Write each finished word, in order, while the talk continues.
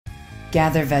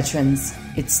Gather, veterans.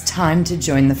 It's time to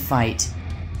join the fight.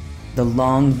 The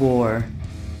long war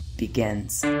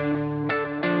begins.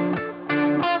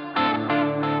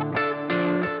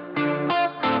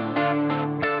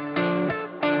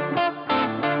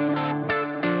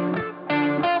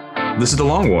 This is The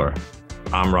Long War.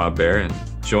 I'm Rob Baer, and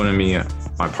joining me,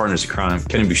 my partners in crime,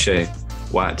 Kenny Boucher,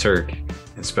 Wyatt Turk,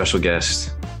 and special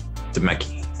guest,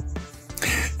 Domination.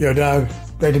 Yo, dog.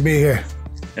 Great to be here.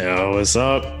 Yo, what's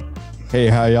up? Hey,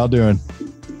 how y'all doing?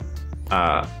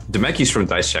 Demeki's from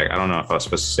Dice Check. I don't know if I was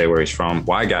supposed to say where he's from.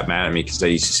 Why got mad at me because I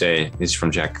used to say he's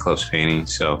from Jack Close Painting.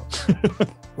 So,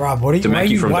 Rob, why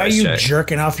are you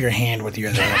jerking off your hand with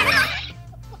your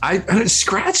it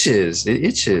scratches. It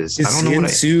itches. His skin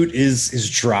suit is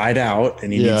dried out,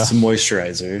 and he needs some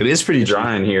moisturizer. It is pretty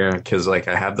dry in here because, like,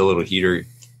 I have the little heater.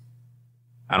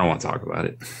 I don't want to talk about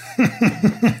it.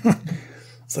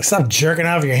 It's like, stop jerking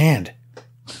off your hand.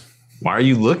 Why are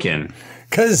you looking?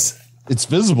 Because it's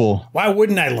visible. Why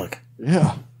wouldn't I look?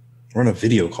 Yeah. We're on a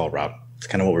video call, Rob. It's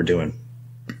kind of what we're doing.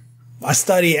 I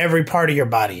study every part of your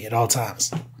body at all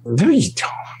times. No, you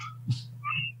don't.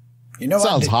 You know,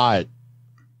 sounds hot.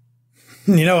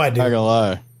 You know I do. Not gonna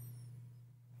lie.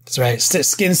 That's right.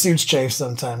 Skin suits chafe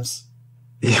sometimes.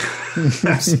 Yeah.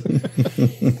 That's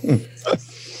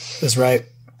right.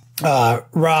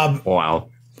 Rob. Wow.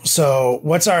 So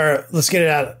let's get it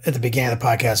out at the beginning of the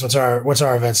podcast. What's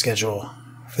our event schedule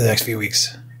for the next few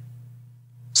weeks?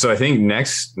 So I think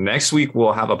next week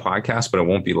we'll have a podcast, but it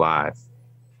won't be live.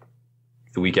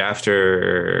 The week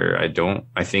after,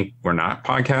 I think we're not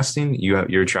podcasting.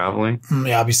 You're traveling.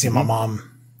 Yeah, I'll be seeing my mom.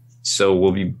 So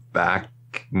we'll be back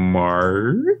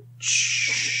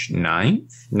March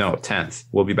 9th? No, 10th.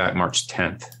 We'll be back March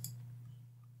 10th.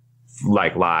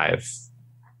 Like live.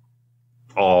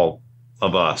 All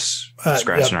of us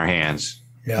scratching our hands.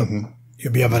 Yeah. Mm-hmm.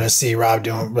 You'll be able to see Rob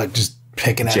doing, like, just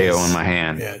picking at J.O. in my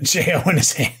hand. Yeah, J.O. in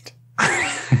his hand.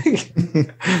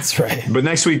 That's right. But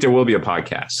next week there will be a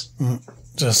podcast.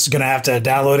 Just gonna have to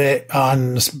download it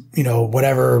on,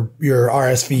 whatever your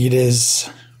RS feed is.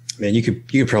 Man, you could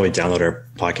probably download our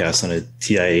podcast on a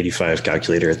TI-85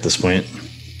 calculator at this point.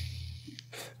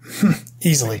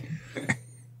 Easily.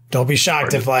 Don't be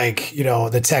shocked if,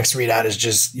 the text readout is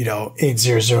just,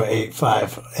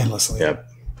 80085 endlessly. Yep.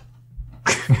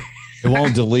 It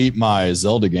won't delete my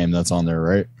Zelda game that's on there,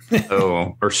 right?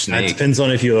 Oh, or Snake. That depends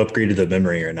on if you upgraded the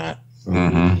memory or not.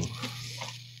 Mm-hmm.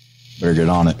 Better get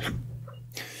on it.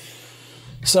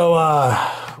 So,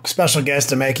 special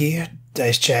guest Demeki,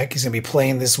 Dice Check. He's going to be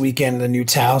playing this weekend in the new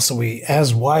Tau. So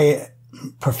as Wyatt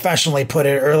professionally put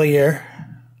it earlier,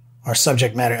 our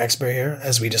subject matter expert here,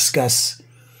 as we discuss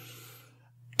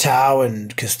Tau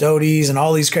and Custodes and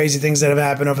all these crazy things that have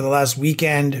happened over the last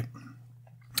weekend.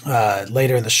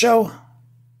 Later in the show,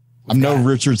 I'm no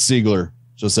Richard Siegler,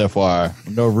 just FYI.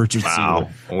 I'm no Richard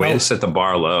Siegler. Way to set the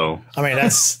bar low. I mean,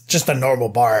 that's just a normal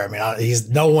bar. I mean,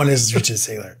 no one is Richard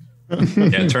Siegler.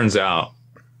 Yeah, it turns out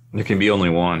there can be only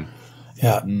one.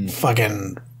 Yeah,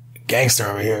 fucking gangster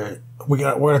over here. We're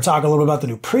gonna talk a little about the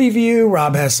new preview.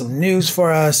 Rob has some news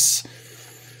for us.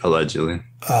 Allegedly.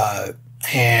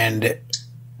 And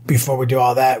before we do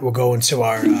all that, we'll go into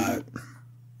our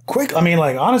quick. I mean,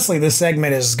 honestly, this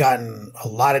segment has gotten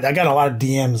I got a lot of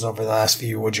DMs over the last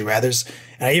few Would You Rathers.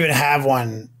 And I even have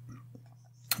one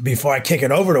before I kick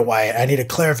it over to Wyatt. I need a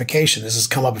clarification. This has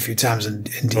come up a few times in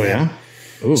DM. Oh, yeah?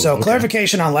 Ooh, so okay.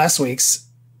 Clarification on last week's.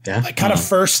 Yeah. Kind of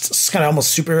first, kind of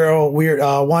almost superhero weird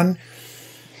one.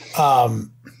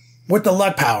 With the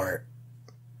luck power.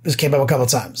 This came up a couple of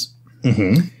times.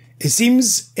 Mm-hmm. It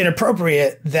seems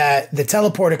inappropriate that the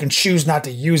teleporter can choose not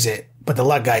to use it, but the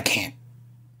luck guy can't.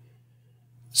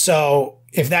 So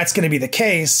if that's going to be the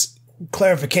case,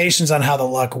 clarifications on how the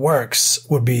luck works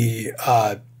would be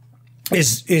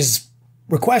is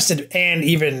requested, and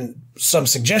even some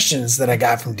suggestions that I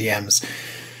got from DMs.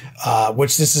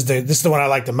 Which this is the one I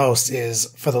like the most, is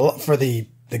for the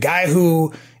guy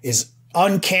who is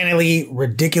uncannily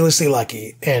ridiculously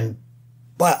lucky,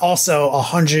 but also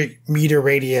 100-meter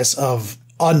radius of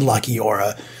unlucky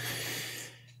aura.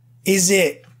 Is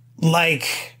it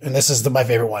like, and this is my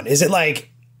favorite one, is it like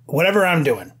whatever I'm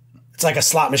doing, it's like a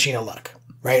slot machine of luck,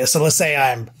 right? So let's say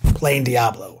I'm playing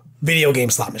Diablo, video game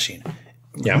slot machine.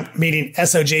 Yeah. Meaning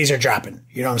SOJs are dropping.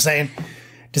 You know what I'm saying?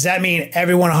 Does that mean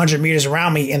everyone 100 meters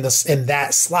around me in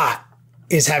that slot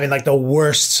is having like the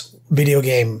worst video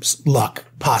game luck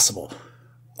possible?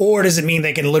 Or does it mean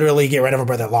they can literally get rid of it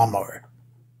by their lawnmower?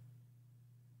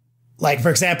 Like,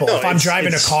 for example, if I'm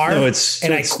driving a car,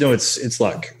 it's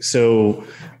luck. So,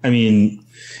 I mean,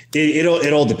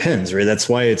 it all depends, right? That's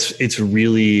why it's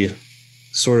really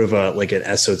sort of like an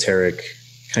esoteric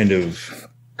kind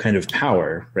of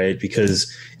power, right?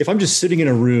 Because if I'm just sitting in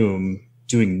a room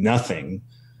doing nothing,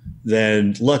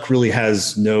 then luck really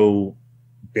has no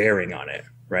bearing on it,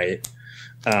 right?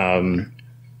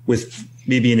 With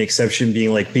maybe an exception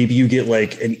being like maybe you get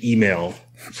like an email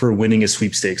for winning a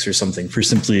sweepstakes or something for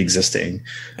simply existing,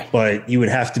 but you would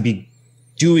have to be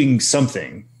doing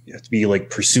something. You have to be like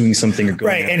pursuing something or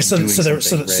going right. And so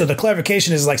the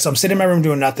clarification is like, so I'm sitting in my room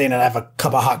doing nothing and I have a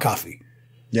cup of hot coffee.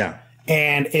 Yeah.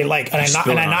 And it like, and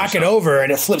I knock it over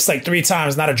and it flips like 3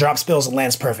 times, not a drop spills and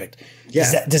lands perfect.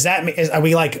 Yeah. Does that mean, are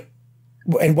we like,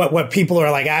 and what people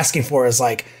are like asking for is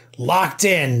like locked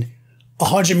in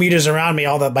 100 meters around me,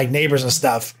 all the like neighbors and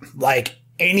stuff, like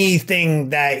anything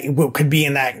that could be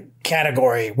in that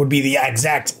category would be the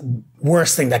exact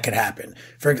worst thing that could happen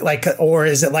for like, or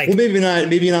is it like, well, maybe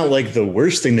not like the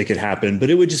worst thing that could happen,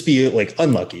 but it would just be like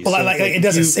unlucky. Well, so like it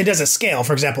doesn't scale.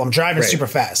 For example, I'm driving super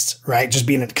fast, right? Just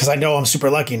being because I know I'm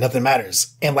super lucky, nothing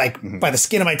matters. And like by the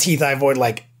skin of my teeth, I avoid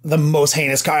like the most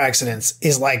heinous car accidents.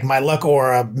 Is like my luck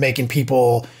aura making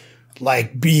people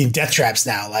like be in death traps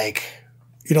now. Like,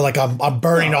 you know, like I'm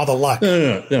burning all the luck.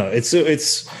 No.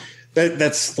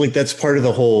 That's part of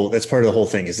the whole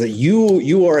thing is that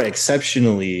you are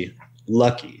exceptionally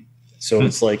lucky. So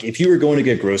it's like if you were going to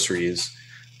get groceries,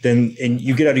 then and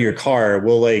you get out of your car,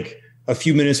 well, like a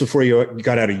few minutes before you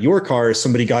got out of your car,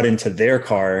 somebody got into their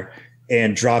car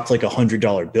and dropped like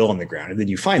 $100 bill on the ground, and then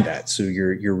you find that. So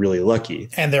you're really lucky.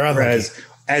 And they're unlucky. Whereas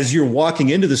as you're walking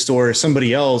into the store,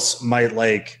 somebody else might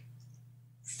like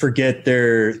forget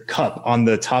their cup on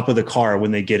the top of the car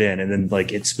when they get in, and then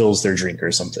like it spills their drink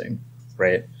or something,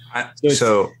 right?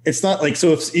 So it's not like,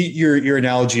 so if your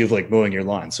analogy of like mowing your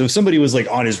lawn. So if somebody was like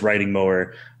on his riding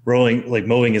mower,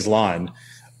 mowing his lawn,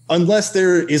 unless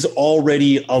there is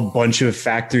already a bunch of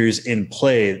factors in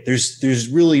play, there's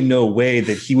really no way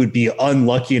that he would be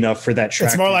unlucky enough for that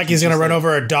tractor. It's more like he's going to run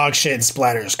over a dog shit and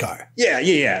splatter his car.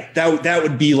 Yeah. That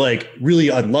would be like really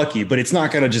unlucky, but it's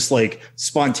not going to just like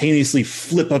spontaneously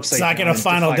flip upside down. It's not going to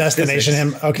final destination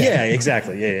him. Okay. Yeah,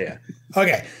 exactly. Yeah.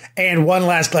 Okay. And one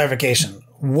last clarification.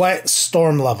 What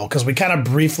storm level? Because we kind of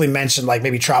briefly mentioned like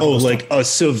maybe tropical. Oh, like a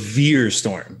severe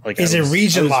storm. Like, is it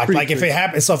region locked? Like if it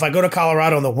happens, so if I go to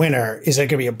Colorado in the winter, is it going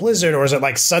to be a blizzard, or is it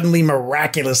like suddenly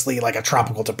miraculously like a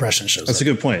tropical depression shows up? That's a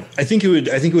good point. I think it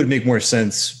would make more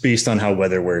sense based on how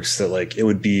weather works that like it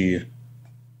would be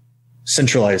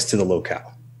centralized to the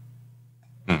locale.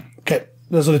 Okay,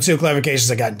 those are the 2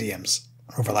 clarifications I got in DMs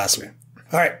over last week.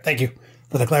 All right, thank you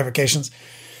for the clarifications.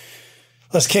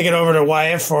 Let's kick it over to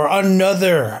Wyatt for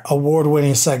another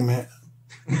award-winning segment.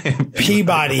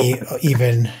 Peabody,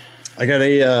 even. I got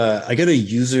a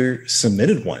user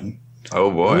submitted one.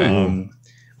 Oh boy!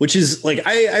 Which is like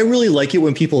I really like it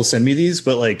when people send me these,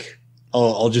 but like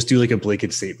I'll just do like a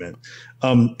blanket statement.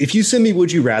 If you send me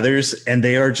would you rather's and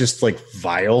they are just like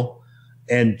vile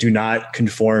and do not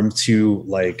conform to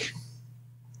like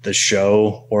the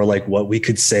show or like what we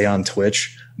could say on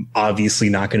Twitch, I'm obviously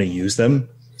not going to use them.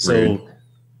 So. Rude.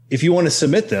 If you want to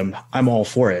submit them, I'm all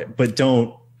for it, but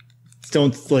don't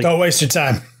waste your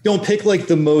time. Don't pick like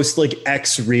the most like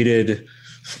X-rated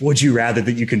would you rather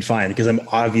that you can find, because I'm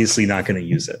obviously not going to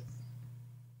use it.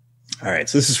 All right,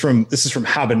 so this is from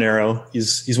Habanero.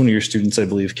 He's one of your students, I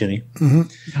believe, Kenny.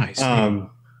 Mm-hmm. Nice.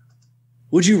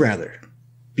 Would you rather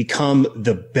become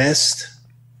the best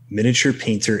miniature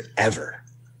painter ever,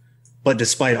 but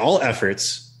despite all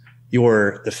efforts,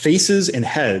 the faces and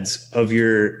heads of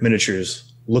your miniatures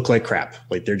look like crap,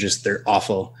 like they're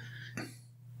awful?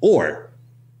 Or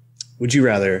would you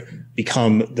rather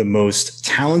become the most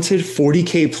talented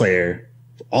 40K player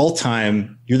of all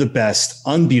time? You're the best,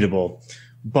 unbeatable,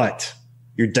 but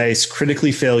your dice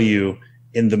critically fail you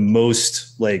in the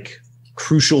most like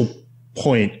crucial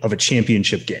point of a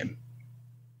championship game.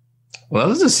 Well,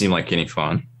 that doesn't seem like any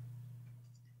fun.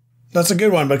 That's a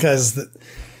good one, because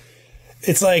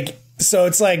it's like, so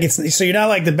you're not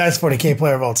like the best 40K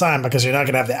player of all time because you're not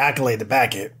going to have the accolade to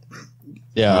back it.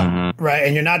 Yeah. Mm-hmm. Right.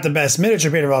 And you're not the best miniature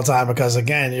painter of all time because,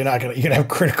 again, you're going to have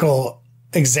critical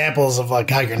examples of like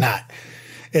how you're not.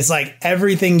 It's like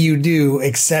everything you do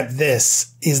except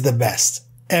this is the best.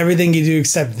 Everything you do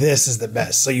except this is the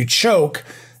best. So you choke.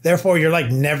 Therefore, you're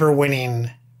like never winning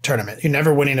tournament. You're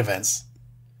never winning events.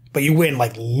 But you win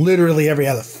like literally every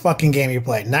other fucking game you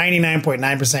play.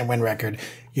 99.9% win record.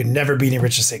 You're never beating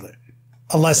Richard Sigler.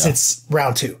 Unless it's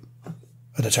round 2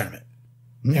 of the tournament.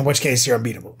 In which case you're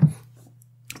unbeatable.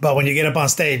 But when you get up on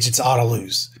stage, it's auto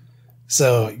lose.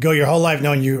 So you go your whole life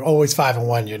knowing you're always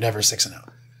 5-1. You're never 6-0.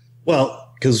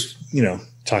 Well, because,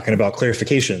 talking about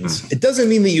clarifications, it doesn't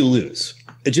mean that you lose.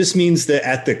 It just means that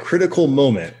at the critical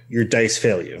moment, your dice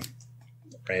fail you.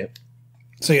 Right?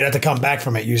 So you'd have to come back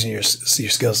from it using your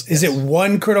skills. Is it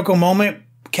one critical moment,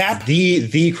 Cap?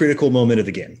 The critical moment of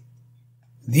the game.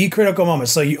 The critical moment.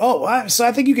 So so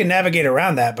I think you can navigate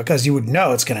around that because you would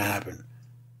know it's going to happen.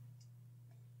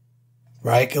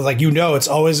 Right? Because it's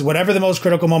always whatever the most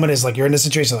critical moment is. Like you're in this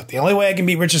situation. Like the only way I can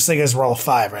beat Richard Slinger is roll a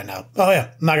 5 right now. Oh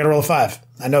yeah, I'm not going to roll a 5.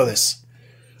 I know this.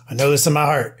 I know this in my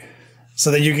heart.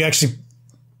 So then you can actually.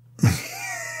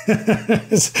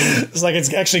 it's like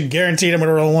it's actually guaranteed I'm going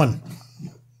to roll 1.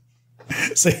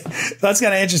 So that's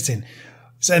kind of interesting.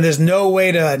 So, and there's no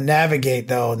way to navigate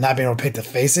though, not being able to paint the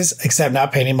faces, except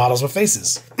not painting models with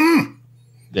faces.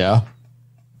 Yeah.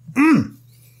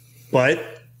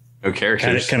 But no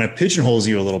characters. Kind of pigeonholes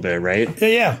you a little bit, right?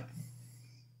 Yeah.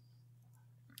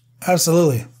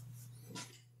 Absolutely.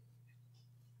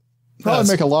 Probably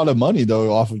make a lot of money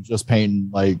though off of just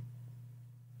painting like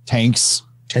tanks.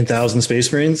 10,000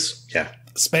 Space Marines. Yeah.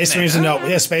 Space Marines and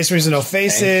no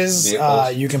faces.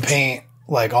 You can paint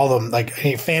like all them like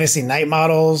any fantasy knight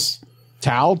models.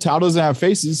 Tau doesn't have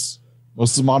faces.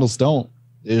 Most of the models don't.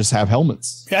 They just have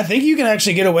helmets. Yeah, I think you can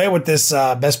actually get away with this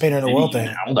best painter in the world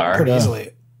thing pretty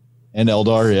easily. And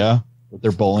Eldar, yeah, with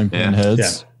their bowling pin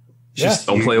heads. Just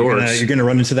don't play orcs. You're going to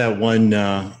run into that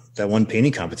one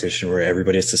painting competition where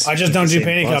everybody has to. I just don't do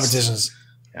painting competitions.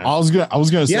 Yeah. I was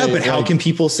gonna say. Yeah, but how can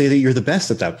people say that you're the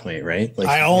best at that point, right? Like,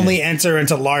 I only enter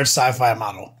into large sci-fi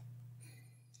model.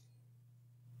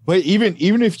 But even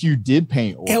if you did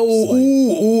paint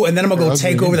orcs, and then I'm gonna go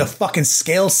take over the fucking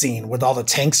scale scene with all the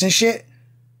tanks and shit.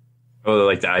 Oh,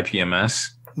 like the IPMS.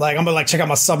 Like I'm gonna check out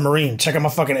my submarine, check out my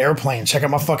fucking airplane, check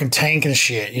out my fucking tank and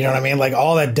shit. You know what I mean? Like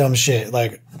all that dumb shit.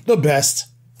 Like the best.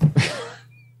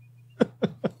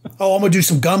 Oh, I'm gonna do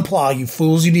some gunpla, you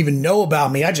fools. You didn't even know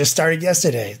about me. I just started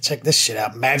yesterday. Check this shit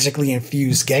out. Magically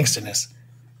infused gangsterness.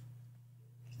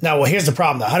 Now, well, here's the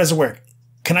problem though. How does it work?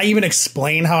 Can I even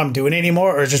explain how I'm doing it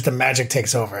anymore, or just the magic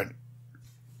takes over it?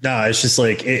 No, it's just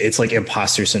like it's like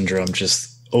imposter syndrome just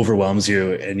overwhelms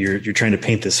you, and you're trying to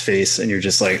paint this face, and you're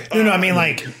just like, I mean,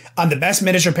 like I'm the best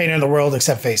miniature painter in the world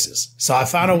except faces. So I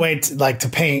found a way to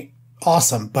paint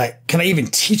awesome, but can I even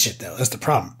teach it though? That's the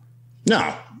problem.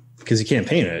 No. Because you can't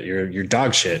paint it. You're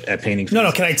dog shit at painting faces.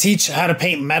 No. Can I teach how to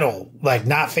paint metal, like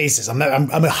not faces? I'm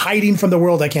hiding from the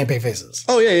world. I can't paint faces.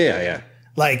 Oh yeah.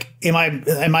 Like, am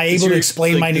I able to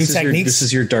explain my new techniques? This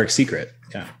is your dark secret.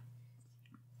 Yeah.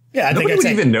 Yeah. Nobody would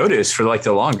even notice for like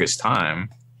the longest time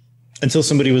until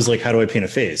somebody was like, "How do I paint a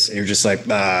face?" And you're just like,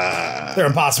 "They're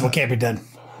impossible. Can't be done."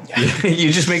 Yeah.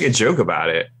 You just make a joke about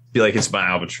it. Be like, "It's my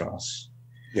albatross."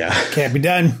 Yeah. Can't be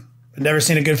done. I've never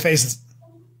seen a good face.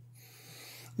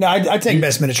 No, I take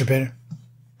best miniature painter.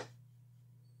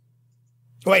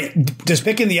 Wait, does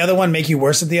picking the other one make you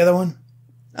worse at the other one?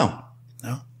 No.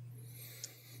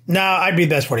 No, I'd be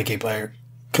best 40K player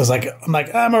because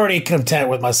I'm already content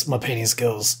with my painting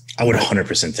skills. I would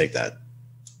 100% take that.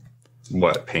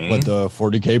 What painting? What, the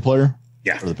 40K player?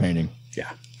 Yeah, or the painting? Yeah,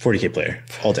 40K player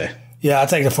all day. Yeah, I'll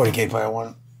take the 40K player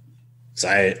one. So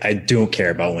I don't care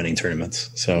about winning tournaments.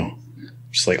 So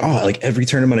just like every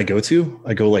tournament I go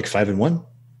like 5-1.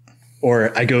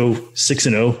 Or I go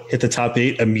 6-0, hit the top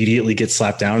 8, immediately get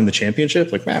slapped down in the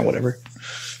championship. Like, man, whatever.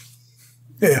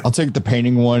 Yeah, I'll take the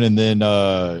painting one and then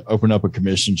open up a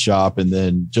commission shop, and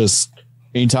then just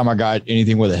anytime I got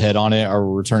anything with a head on it, I'll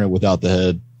return it without the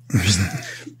head.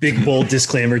 Big bold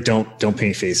disclaimer: don't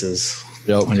paint faces.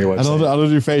 Yep. On your website. I don't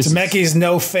do faces. Zemeckis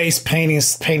no face painting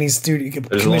studio.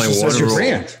 There's only one That's your rule.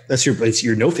 brand. It's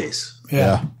your no face.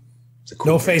 Yeah. It's a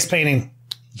cool No brand. face painting.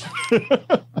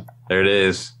 There it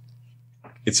is.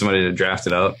 Get somebody to draft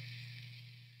it up.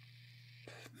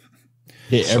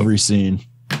 Hit every scene.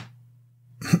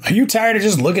 Are you tired of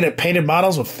just looking at painted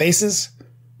models with faces?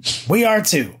 We are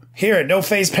too. Here at No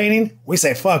Face Painting, we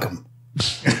say fuck them.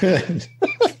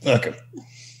 Fuck 'em.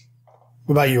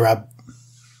 What about you, Rob?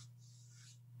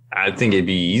 I think it'd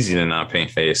be easy to not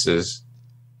paint faces.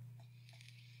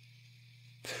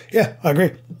 Yeah, I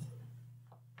agree.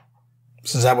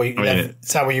 So is that what you?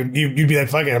 Is that what you'd be like?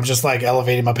 Fuck it, I'm just like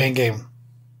elevating my paint game.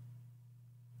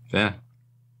 Yeah.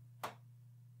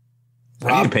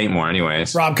 I need to paint more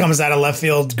anyways. Rob comes out of left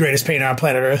field, greatest painter on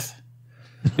planet Earth.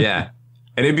 Yeah.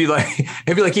 And it'd be like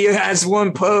he has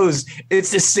one pose. It's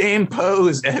the same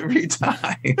pose every time.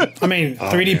 I mean,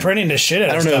 3D printing the shit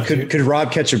out I of don't know. stuff, Could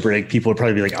Rob catch a break? People would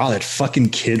probably be like, "Oh, that fucking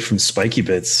kid from Spiky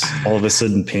Bits all of a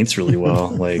sudden paints really well."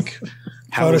 Like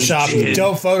Photoshop,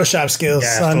 dope Photoshop skills,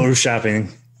 son.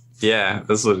 photoshopping. Yeah,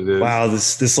 that's what it is. Wow,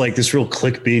 this real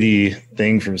clickbaity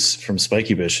thing from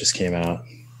Spiky Bits just came out.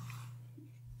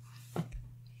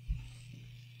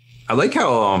 I like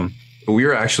how we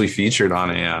were actually featured on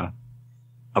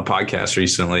a podcast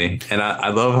recently, and I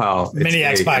love how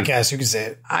Miniacs podcast. You can say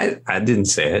it. I didn't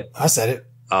say it. I said it.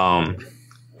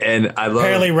 And I love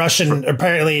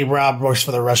Apparently, Rob works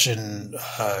for the Russian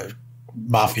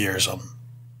mafia or something.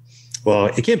 Well,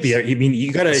 it can't be. I mean,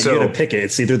 you gotta pick it.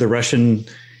 It's either the Russian,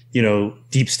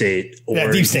 deep state,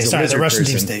 or deep state. Sorry, the Russian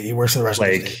deep state. He works for the Russian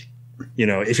deep state.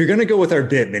 If you're gonna go with our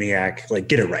bit, Miniac,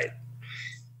 get it right.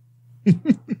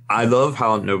 I love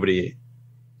how nobody.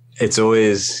 It's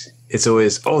always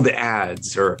the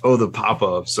ads or the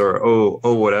pop-ups or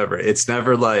whatever. It's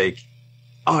never like,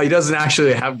 he doesn't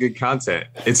actually have good content.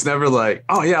 It's never like,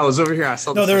 I was over here. I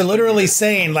saw. No, they're literally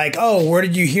saying like, where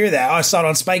did you hear that? I saw it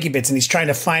on Spiky Bits, and he's trying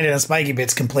to find it on Spiky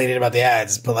Bits, complaining about the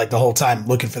ads, but the whole time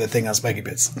looking for the thing on Spiky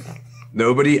Bits.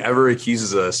 Nobody ever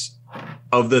accuses us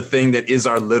of the thing that is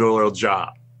our literal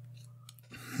job.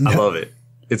 No. I love it.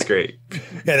 It's great.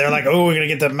 Yeah, they're like, we're gonna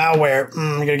get the malware.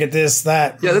 We're gonna get this,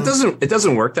 that. Yeah, it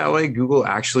doesn't work that way. Google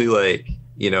actually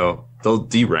they'll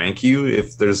de-rank you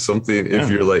if there's something if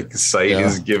your site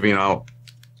is giving out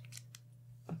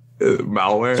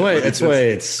malware. That's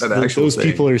why those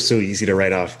people are so easy to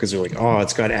write off because they're like,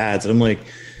 it's got ads, and I'm like,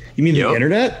 you mean the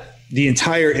internet? The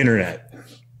entire internet.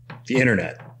 The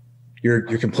internet.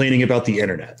 You're complaining about the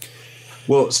internet.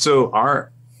 Well, so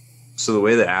the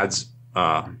way the ads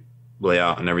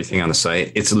layout and everything on the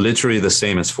site, it's literally the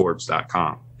same as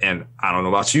Forbes.com. And I don't know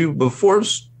about you, but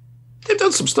Forbes, they've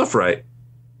done some stuff right.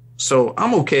 So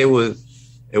I'm okay with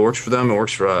it. Works for them. It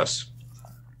works for us.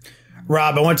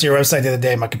 Rob, I went to your website the other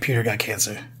day. My computer got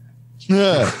cancer.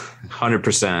 Yeah.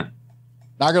 100%.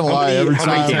 Not going to lie. How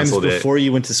many times before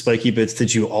you went to Spiky Bits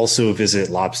did you also visit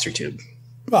Lobster Tube?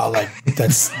 Well,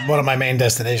 that's one of my main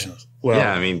destinations. Well,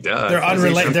 yeah, I mean, duh. They're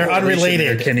unrelated. They're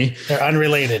unrelated. Kenny. They're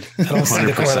unrelated. I don't see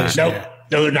the correlation.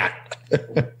 No, they're not.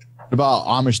 What about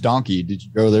Amish Donkey? Did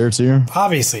you go there too?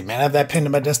 Obviously, man. I have that pinned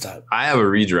to my desktop. I have a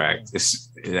redirect.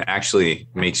 It actually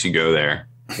makes you go there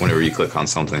whenever you click on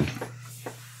something.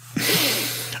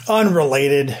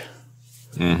 Unrelated.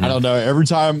 Mm-hmm. I don't know. Every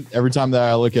time that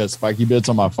I look at Spiky Bits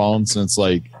on my phone, since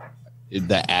the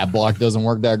ad block doesn't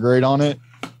work that great on it,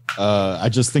 I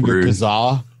just think of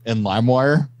Kazaa and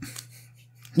LimeWire.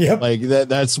 Yep.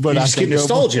 That's what I think.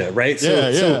 Nostalgia, right?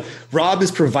 So Rob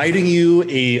is providing you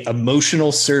a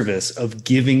emotional service of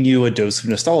giving you a dose of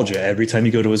nostalgia every time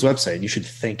you go to his website. And you should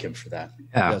thank him for that.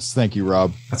 Yeah. Yes. Thank you,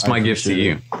 Rob. That's my gift to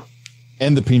you.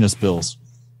 And the penis pills.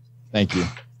 Thank you.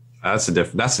 That's a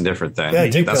different thing. Yeah,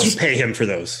 you pay him for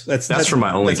those. That's for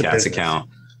my Only Cats account.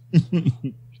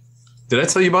 Did I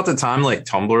tell you about the time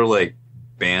Tumblr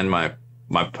banned my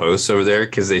posts over there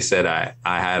because they said I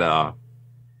had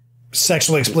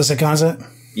sexually explicit content?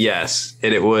 Yes.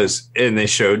 And they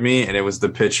showed me, and it was the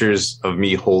pictures of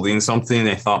me holding something.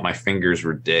 They thought my fingers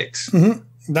were dicks.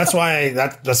 Mm-hmm. That's why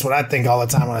that's what I think all the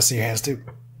time when I see your hands too.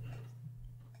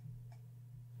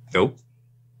 Nope.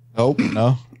 No,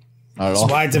 not at all.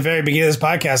 That's why at the very beginning of this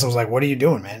podcast, I was like, what are you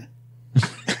doing, man?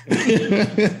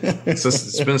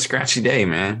 It's been a scratchy day,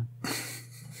 man.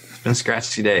 It's been a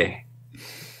scratchy day.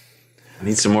 I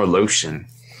need some more lotion.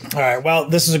 All right. Well,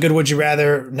 this is a good Would You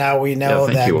Rather. Now we know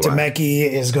that Demeki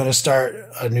is going to start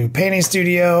a new painting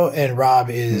studio, and Rob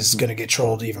is going to get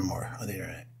trolled even more on the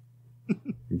internet.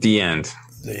 The end.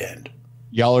 The end.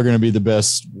 Y'all are going to be the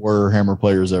best Warhammer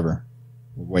players ever.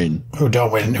 We're waiting. Who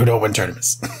don't win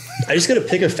tournaments. I just got to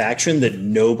pick a faction that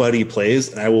nobody plays,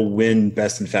 and I will win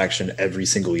best in faction every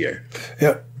single year.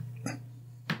 Yep.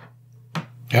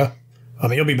 Yeah. I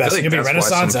mean, you'll be best. You'll be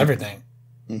Renaissance, everything.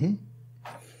 Mm-hmm.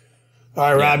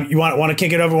 All right, Rob, you want to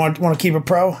kick it over? Want to keep it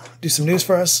pro? Do some news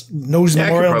for us? News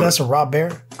Memorial Desk with Rob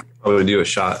Baer? Probably do a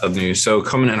shot of news. So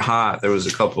coming in hot, there was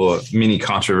a couple of mini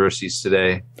controversies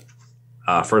today.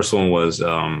 First one was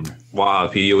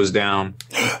Wikipedia was down.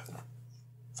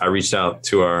 I reached out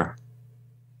to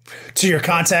your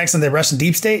contacts in the Russian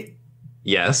deep state?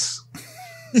 Yes.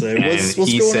 So what's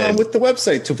going on with the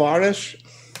website, Tavarish?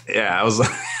 Yeah, I was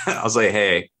like,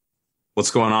 hey, what's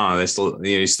going on? Are they still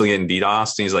getting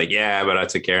DDoS? And he's like, yeah, but I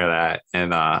took care of that.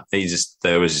 And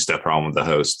there was just a problem with the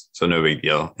host. So no big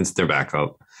deal. It's their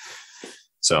backup.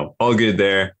 So all good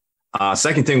there.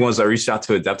 Second thing was I reached out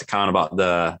to Adepticon about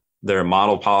their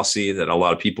model policy that a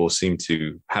lot of people seem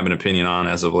to have an opinion on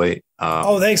as of late.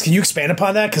 Thanks. Can you expand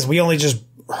upon that? Because we only just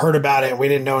heard about it. And we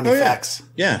didn't know any facts.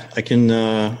 Yeah, I can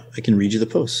read you the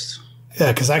post.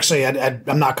 Yeah, because actually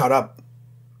I'm not caught up.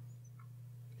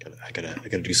 I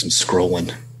gotta do some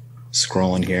scrolling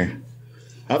here.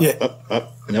 Up.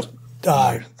 Nope.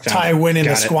 Ty Winnan, the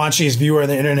squanchiest viewer on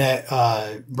the internet,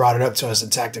 brought it up to us in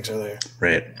Tactics earlier.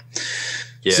 Right.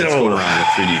 Yeah, so, it's going around the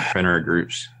 3D printer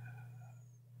groups.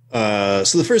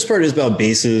 So the first part is about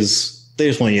bases. They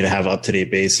just want you to have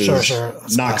up-to-date bases. Sure.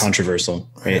 Not controversial,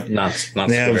 right? Not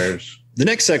squares. The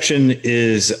next section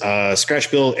is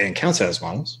scratch-built and counts-as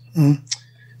models.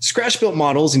 Scratch-built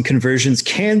models and conversions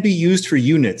can be used for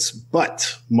units,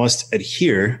 but must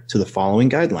adhere to the following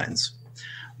guidelines.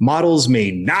 Models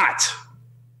may not,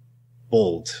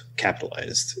 bold,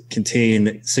 capitalized,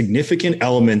 contain significant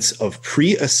elements of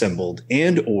pre-assembled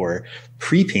and or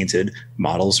pre-painted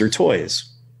models or toys.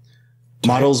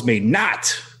 Models may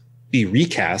not be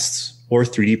recasts or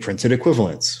 3D printed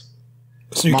equivalents.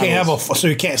 So you can't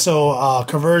have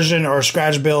conversion or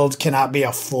scratch build cannot be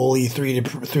a fully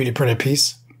 3D printed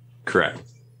piece. Correct.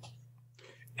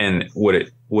 And what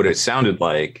it sounded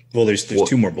like. Well, there's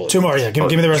two more bullets. Two more, yeah. Give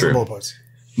me the rest of the bullet points.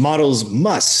 Models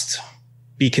must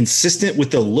be consistent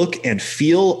with the look and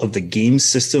feel of the game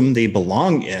system they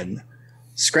belong in.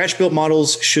 Scratch-built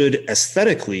models should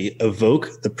aesthetically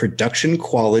evoke the production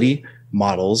quality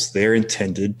models they're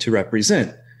intended to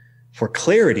represent. For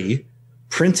clarity,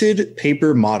 printed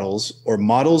paper models or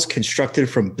models constructed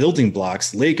from building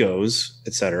blocks, Legos,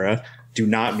 etc., do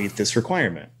not meet this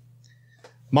requirement.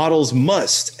 Models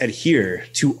must adhere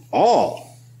to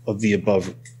all of the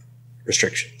above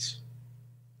restrictions.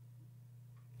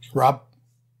 Rob?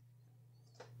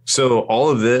 So all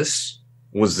of this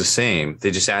was the same.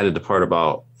 They just added the part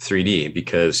about 3D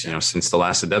because, since the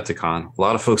last Adepticon, a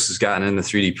lot of folks has gotten into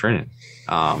 3D printing,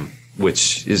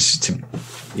 which is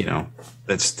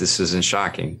this isn't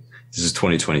shocking. This is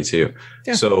 2022.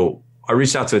 Yeah. So I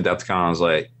reached out to Adepticon. I was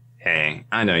like, hey,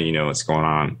 I know you know what's going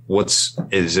on.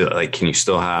 Is it like, can you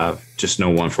still have just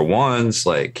no 1-for-1s?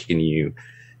 Like,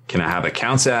 can I have a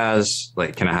counts as?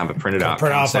 Like, can I have a printed out?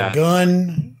 Print off a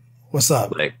gun? What's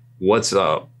up? Like, what's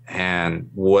up? And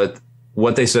what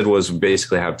they said was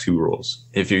basically have two rules.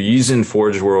 If you're using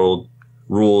Forge World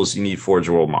rules, you need Forge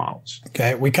World models.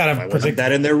 Okay, we kind of put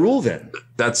that in their rule then.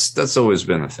 That's always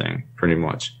been a thing, pretty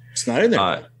much. It's not in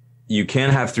there. You can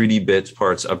have 3D bits,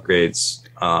 parts, upgrades,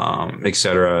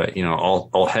 etc.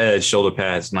 All heads, shoulder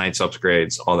pads, knights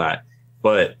upgrades, all that.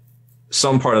 But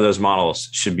some part of those models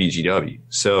should be GW.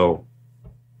 So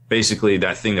basically,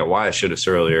 that thing that Wyatt showed us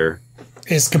earlier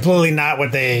is completely not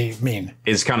what they mean.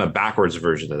 It's kind of backwards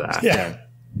version of that. Yeah.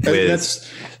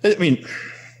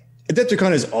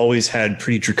 Adepticon has always had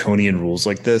pretty draconian rules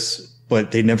like this,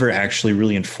 but they never actually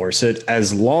really enforce it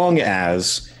as long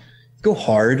as you go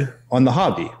hard on the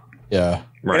hobby. Yeah.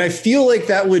 Right. And I feel like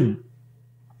that would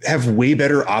have way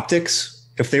better optics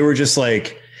if they were just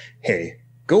like, hey,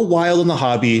 go wild on the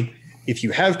hobby. If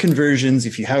you have conversions,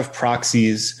 if you have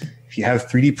proxies, if you have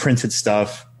 3D printed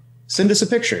stuff, send us a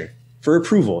picture for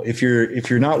approval if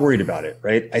you're not worried about it,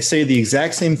 right? I say the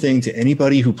exact same thing to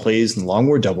anybody who plays in Long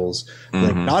War doubles. Mm-hmm.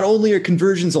 Like, not only are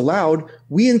conversions allowed,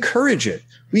 we encourage it.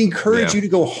 We encourage you to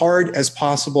go hard as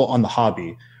possible on the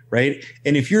hobby, right?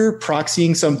 And if you're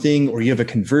proxying something or you have a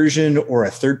conversion or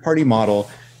a third-party model,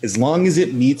 as long as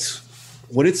it meets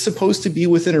what it's supposed to be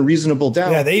within a reasonable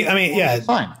doubt. Yeah,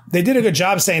 fine. They did a good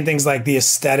job saying things like the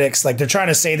aesthetics. Like, they're trying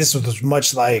to say this with as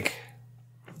much like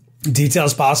detail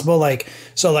as possible. Like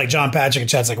John Patrick and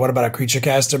Chat's like, what about a creature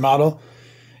caster model?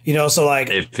 So like,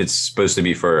 if it's supposed to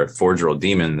be for a Forge World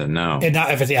demon, then no. And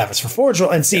not if it's for Forge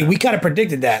World. And see, we kind of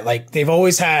predicted that. Like, they've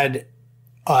always had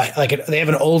they have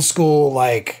an old school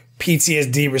like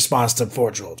PTSD response to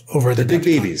Forge World over the big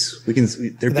babies.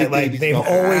 They're big babies. They've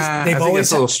always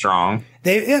it's a little strong.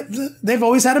 They've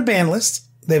always had a ban list.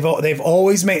 They've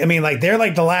always made. I mean, like, they're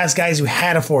like the last guys who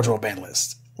had a Forge World ban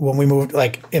list when we moved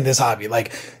like in this hobby.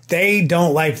 Like, they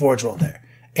don't like Forge World there,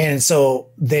 and so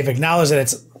they've acknowledged that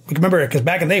it's. Remember, because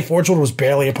back in the day, Forge World was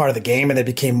barely a part of the game, and it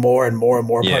became more and more and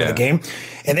more part of the game,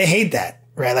 and they hate that,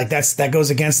 right? Like, that goes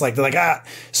against, like, they're like,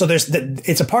 so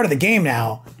it's a part of the game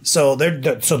now. So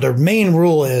their main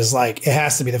rule is like, it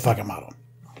has to be the fucking model.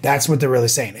 That's what they're really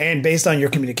saying. And based on your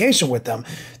communication with them,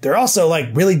 they're also like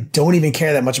really don't even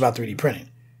care that much about 3D printing.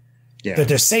 Yeah, what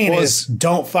they're saying is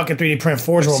don't fucking 3D print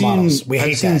Forge World models. We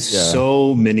hate that.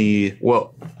 So many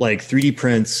like 3D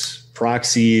prints,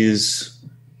 proxies,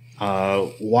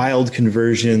 wild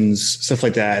conversions, stuff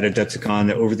like that at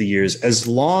Adepticon over the years. As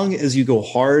long as you go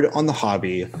hard on the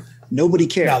hobby, nobody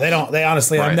cares. No, they don't. They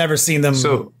honestly, I've never seen them.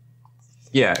 So,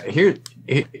 yeah,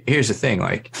 here's the thing.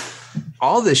 Like,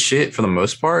 all this shit for the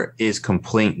most part is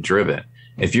complaint driven.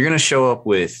 If you're gonna show up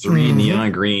with 3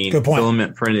 neon green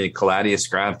filament printed Caladius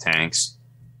grav tanks,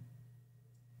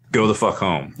 go the fuck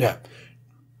home. Yeah.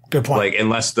 Good point. Like,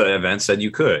 unless the event said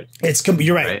you could.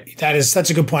 You're right. That is such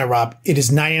a good point, Rob. It is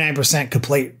 99%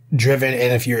 complaint driven.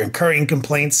 And if you're incurring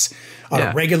complaints on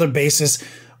a regular basis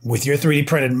with your 3D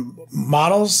printed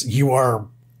models, you are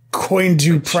going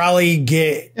to probably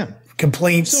get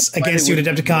complaints So, against you at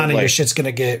Adepticon, and like- your shit's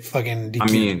gonna get fucking. DQ'd.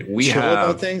 I mean, we chill about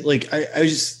have. things. Like I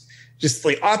just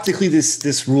like optically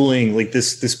this ruling, like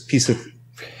this piece of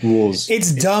rules.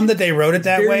 it's dumb that they wrote it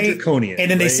that very way, draconian, and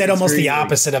then they right? said It's almost very, the like-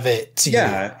 opposite of it to you.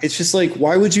 Yeah, it's just like,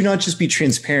 why would you not just be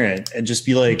transparent and just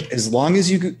be like, as long as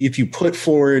if you put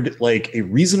forward like a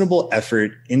reasonable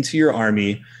effort into your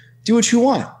army, do what you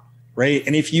want, right?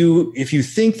 And if you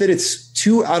think that it's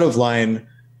too out of line,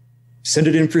 send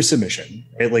it in for submission,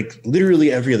 right? Like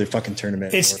literally every other fucking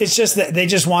tournament. It's just that they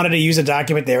just wanted to use a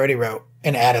document they already wrote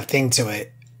and add a thing to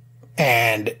it,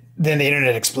 and then the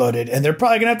internet exploded, and they're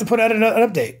probably gonna have to put out an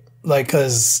update, like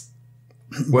because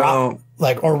Well,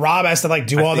 Rob has to like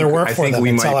do all their work I for think them we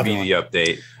and might tell be everyone. the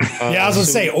update. Yeah, I was gonna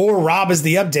say, or Rob is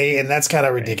the update, and that's kind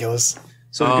of ridiculous.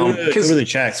 So go to the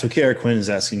chat. So KR Quinn is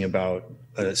asking about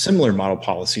a similar model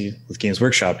policy with Games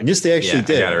Workshop, and yes, they actually Yeah, I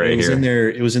did. got it right was here.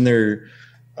 in their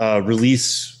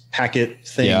release packet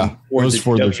thing. Yeah, it was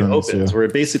for the tournaments, opens, yeah. where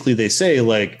basically they say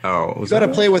like, Oh, you was got to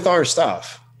that play with our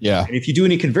stuff. Yeah. And if you do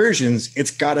any conversions, it's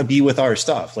got to be with our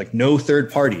stuff. Like no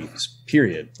third parties.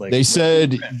 Period. Like They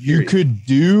said you could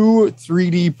do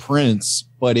 3D prints,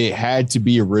 but it had to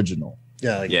be original.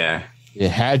 Yeah. Like, Yeah. It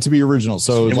had to be original.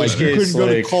 So In like which you case, couldn't go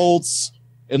to like- cults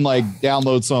and like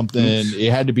download something.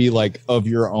 It had to be like of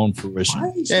your own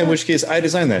fruition. Yeah, in which case I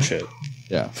designed that shit.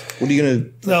 Yeah. What are you gonna?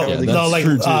 No, Yeah, no, that's like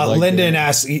true, too, like Lyndon the-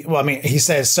 asked. Well, I mean, he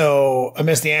says. So I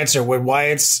missed the answer. Would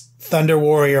Wyatt's Thunder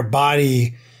Warrior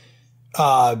body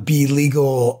be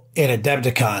legal in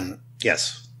Adepticon?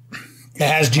 Yes. It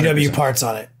has GW 100%. parts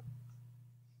on it.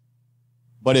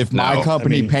 But if my No,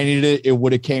 company I mean- painted it, it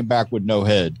would have came back with no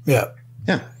head. Yeah,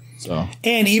 Yeah. So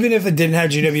and even if it didn't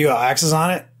have GW axes on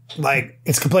it, like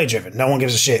it's complaint driven. No one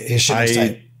gives a shit. His shit is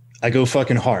tight. I go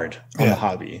fucking hard on Yeah. the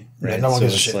hobby. Right. Yeah, no one So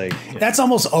gives a it's shit. like, That's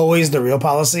almost always the real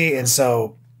policy. And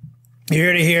so you're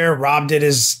here to hear Rob did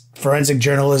his forensic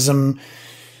journalism.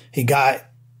 He got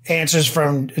answers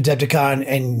from Adepticon,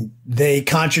 and they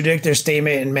contradict their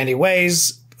statement in many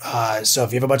ways. So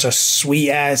if you have a bunch of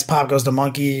sweet ass Pop Goes the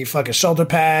Monkey fucking shoulder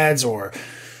pads or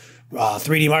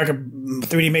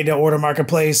 3D made to order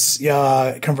marketplace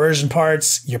conversion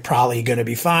parts, you're probably going to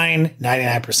be fine.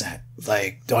 99%.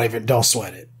 Like don't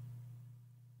sweat it.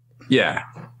 Yeah.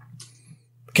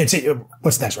 Continue.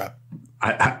 What's next, Rob?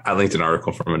 I linked an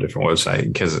article from a different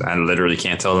website because I literally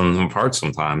can't tell them apart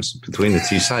sometimes between the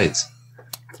two sites.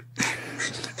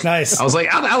 Nice. I was like,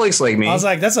 oh, that looks like me. I was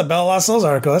like, that's a Bell Lost Souls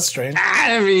article. That's strange.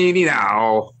 I mean, it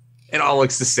all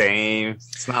looks the same.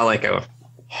 It's not like I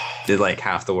did like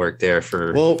half the work there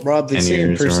for. well, Rob, they 10 say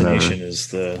years or impersonation whatever. is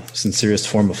the sincerest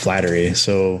form of flattery.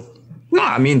 So No,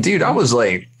 I mean, dude, I was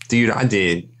like, dude, I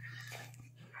did.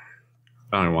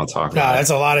 I don't even want to talk No, about that's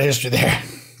a lot of history there.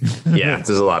 it. Yeah,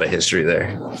 there's a lot of history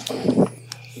there.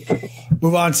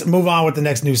 Move on with the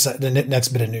next news. The next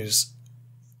bit of news.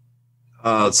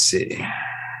 Let's see.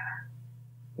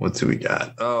 What do we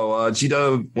got? Oh,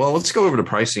 G-Dub. Well, let's go over the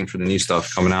pricing for the new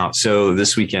stuff coming out. So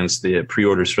this weekend's the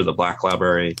pre-orders for the Black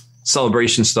Library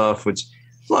Celebration stuff, which is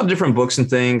a lot of different books and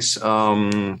things.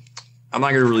 I'm not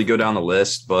going to really go down the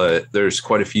list, but there's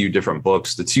quite a few different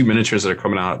books. The two miniatures that are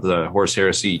coming out, the Horus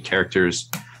Heresy characters,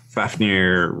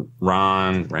 Fafnir,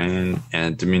 Ran,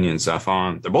 and Dominion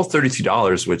Zaphon. They're both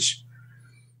 $32, which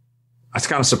I was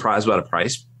kind of surprised by the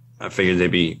price. I figured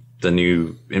they'd be the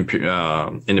new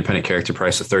independent character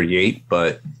price of $38,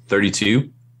 but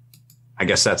 $32. I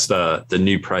guess that's the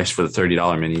new price for the $30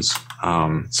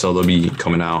 minis. So they'll be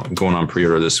coming out and going on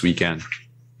pre-order this weekend.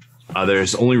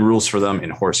 There's only rules for them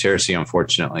in Horus Heresy,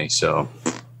 unfortunately. So,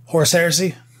 Horse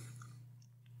Heresy,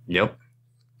 yep.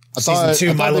 season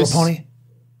 2, My Little Pony.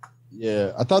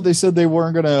 Yeah, I thought they said they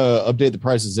weren't going to update the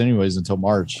prices anyways until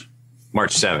March.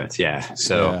 March 7th. Yeah.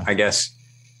 So Yeah. I guess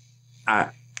I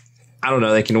don't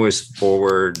know. They can always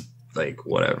forward like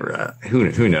whatever.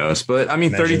 Who knows? But I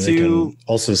mean, imagine they 32. can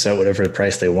also set whatever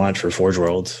price they want for Forge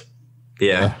World.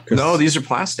 Yeah. No, these are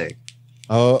plastic.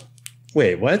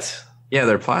 Wait, what? Yeah,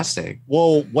 they're plastic.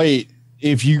 Well, wait.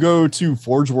 If you go to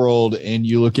Forge World and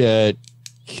you look at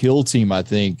Kill Team, I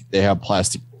think they have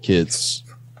plastic kits.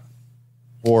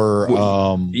 Or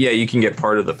Yeah, you can get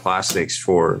part of the plastics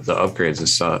for the upgrades and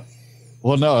stuff.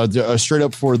 well, no, straight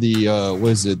up for the what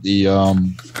is it? The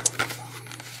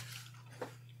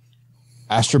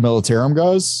Astra Militarum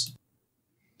guys,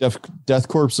 Death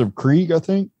Corps of Krieg, I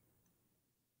think.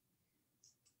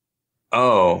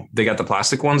 Oh, they got the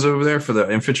plastic ones over there for the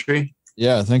infantry.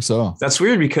 Yeah, I think so. That's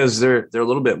weird because they're a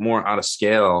little bit more out of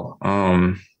scale.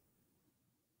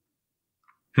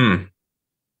 Because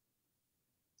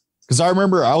I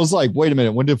remember I was like, wait a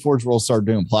minute, when did Forge World start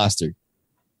doing plastic?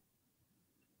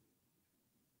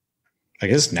 I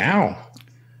guess now.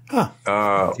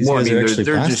 Huh. These Well, I guys mean, are actually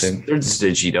they're plastic. just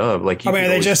a G-Dub. Like, I mean, are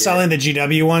they just selling the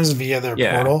GW ones via their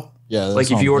portal? Yeah, that's like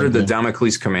what if you I'm ordered the thinking.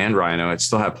 Damocles Command Rhino, it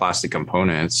still had plastic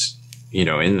components,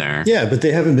 in there. Yeah, but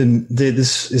they haven't been.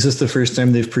 Is this the first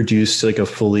time they've produced like a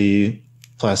fully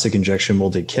plastic injection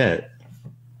molded kit?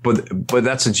 But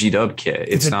that's a G-Dub kit.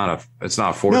 It's not forged.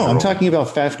 No, I'm world. talking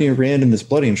about Fafnir Rand and this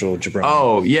Blood Angel Jabron.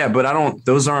 Oh yeah, but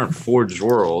those aren't Forged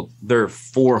World. They're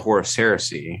for Horus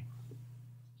Heresy.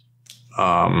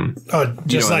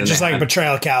 Just like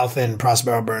Betrayal Calth and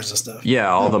Prospero Burns and stuff. Yeah,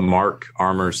 all the Mark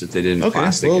armors that they did in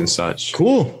plastic and such.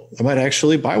 Cool. I might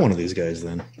actually buy one of these guys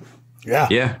then. Yeah.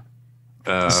 Yeah.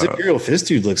 This Imperial Fist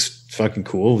dude looks fucking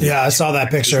cool. Yeah, I saw that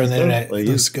picture on the internet. Like, It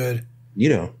looks good. They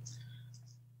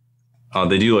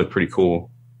do look pretty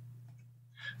cool.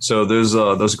 So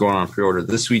those going on pre-order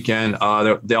this weekend.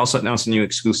 They also announced a new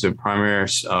exclusive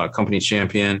Primaris company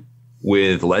champion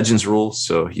with Legends rules.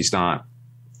 So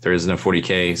there isn't a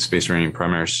 40k Space Marine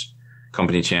Primaris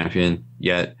company champion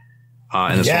yet.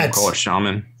 And this one we'll call it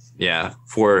Shaman. Yeah,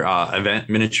 for event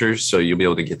miniatures. So you'll be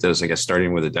able to get those, I guess,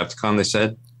 starting with Adepticon, they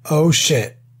said. Oh,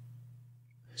 shit.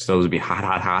 So those would be hot.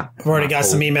 I've already got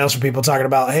some emails from people talking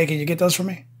about, hey, can you get those for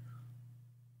me?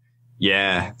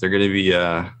 Yeah, they're going to be.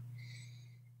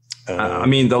 I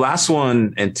mean, the last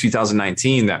one in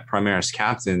 2019, that Primaris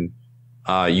Captain,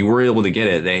 you were able to get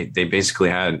it. They basically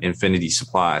had infinity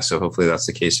supply, so hopefully that's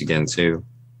the case again too.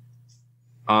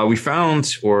 We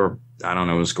found, or I don't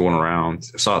know, it was going around.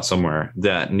 I saw it somewhere.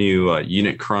 That new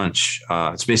Unit Crunch.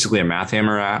 It's basically a Math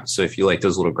Hammer app. So if you like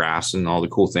those little graphs and all the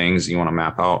cool things, you want to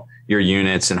map out your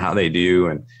units and how they do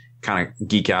and kind of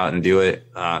geek out and do it.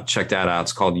 Check that out.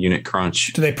 It's called Unit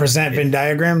Crunch. Do they present Venn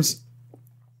diagrams?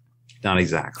 Not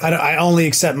exactly. I only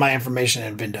accept my information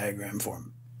in Venn diagram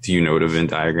form. Do you know what a Venn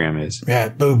diagram is? Yeah,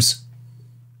 boobs.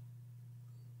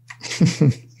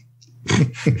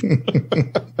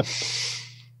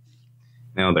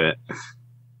 Nailed it.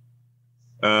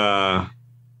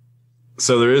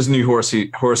 So there is new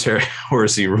horsey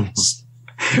rules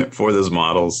for those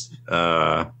models.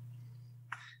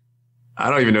 I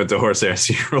don't even know what the Horus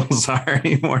Heresy rules are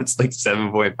anymore. It's like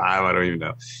 7.5. I don't even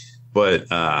know. But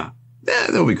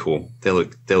they'll be cool. They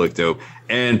look dope.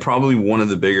 And probably one of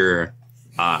the bigger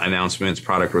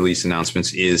product release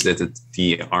announcements is that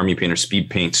the Army Painter Speed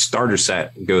Paint starter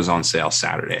set goes on sale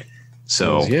Saturday.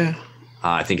 So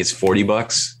I think it's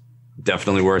 $40.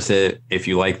 Definitely worth it. If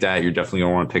you like that, you're definitely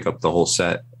going to want to pick up the whole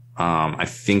set. I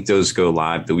think those go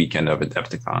live the weekend of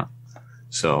Adepticon.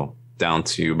 So down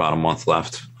to about a month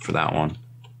left for that one.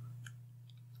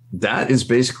 That is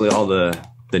basically all the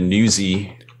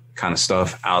newsy kind of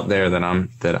stuff out there that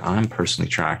I'm personally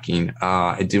tracking.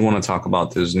 I did want to talk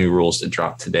about those new rules that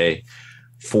dropped today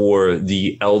for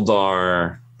the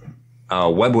Eldar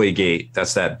Webway Gate.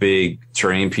 That's that big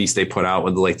terrain piece they put out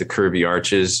with like the curvy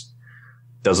arches.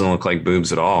 Doesn't look like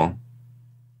boobs at all.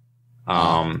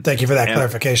 Thank you for that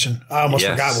clarification. I almost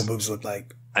forgot what boobs look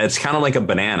like. It's kind of like a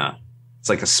banana. It's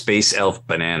like a space elf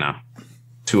banana.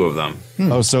 Two of them.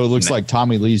 Oh, so it looks like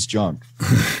Tommy Lee's junk.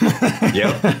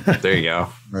 Yep. There you go.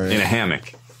 Right. In a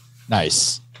hammock.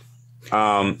 Nice. So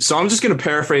I'm just going to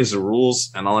paraphrase the rules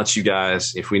and I'll let you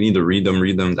guys, if we need to read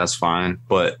them, that's fine.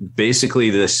 But basically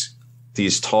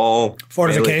these tall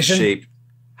fortification shape,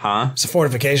 It's a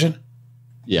fortification.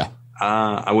 Yeah.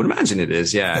 I would imagine it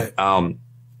is. Yeah.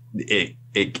 Okay.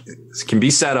 It can be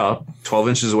set up 12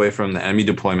 inches away from the enemy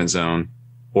deployment zone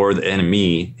or the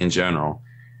enemy in general.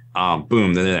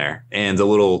 Boom, they're there. And the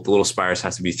little spires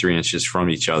have to be 3 inches from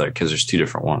each other because there's two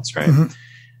different ones, right? Mm-hmm.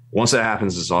 Once that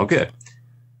happens, it's all good.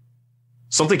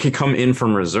 Something can come in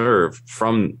from reserve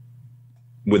from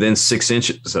within 6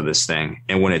 inches of this thing.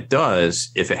 And when it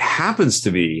does, if it happens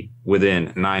to be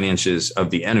within 9 inches of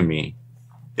the enemy,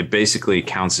 it basically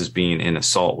counts as being in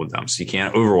assault with them. So you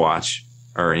can't overwatch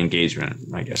or engagement,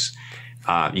 I guess.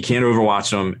 You can't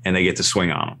overwatch them and they get to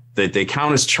swing on them. They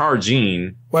count as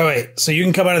charging. Wait. So you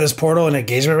can come out of this portal in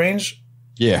engagement range?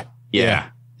 Yeah.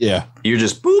 You're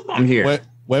just, boop, I'm here.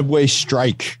 Webway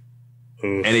strike.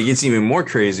 And it gets even more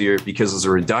crazier because there's a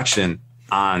reduction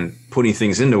on putting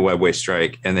things into Webway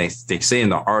Strike. And they say in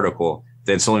the article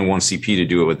that it's only 1 CP to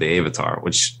do it with the Avatar,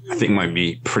 which I think might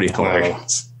be pretty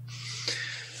hilarious.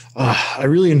 I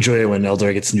really enjoy it when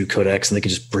Eldar gets a new codex and they can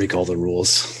just break all the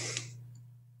rules.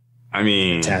 I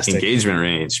mean, Fantastic. Engagement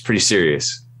range, pretty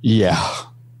serious. Yeah.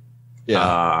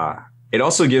 It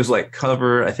also gives like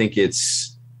cover. I think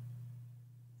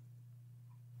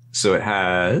so it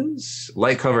has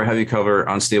light cover, heavy cover,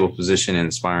 unstable position, and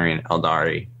inspiring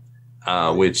Eldari,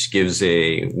 which gives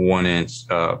a 1 inch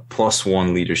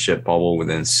 +1 leadership bubble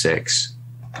within 6.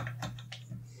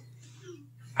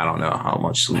 I don't know how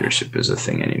much leadership is a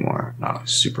thing anymore. Not a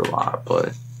super lot,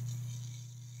 but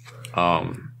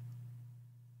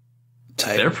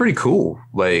they're pretty cool.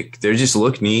 Like, they just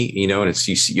look neat, you know, and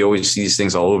it's you always see these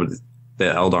things all over the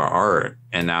Eldar art,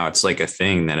 and now it's like a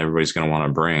thing that everybody's going to want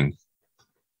to bring.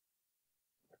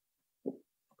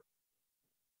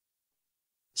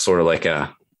 Sort of like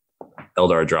a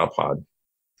Eldar drop pod,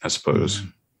 I suppose.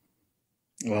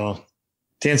 Well,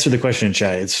 to answer the question in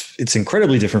chat, it's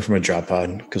incredibly different from a drop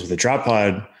pod, because with a drop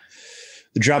pod,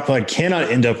 the drop pod cannot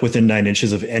end up within 9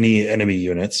 inches of any enemy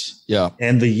units. Yeah.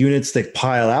 And the units that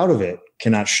pile out of it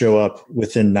cannot show up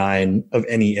within 9 of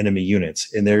any enemy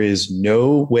units. And there is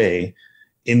no way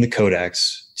in the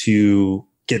codex to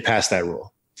get past that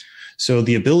rule. So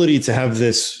the ability to have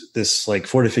this like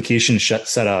fortification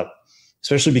set up,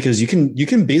 especially because you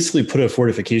can basically put a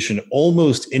fortification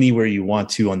almost anywhere you want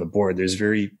to on the board. There's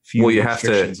very few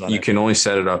restrictions on it. You can only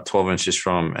set it up 12 inches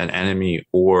from an enemy,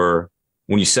 or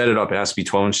when you set it up, it has to be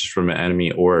 12 inches from an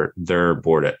enemy or their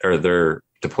board or their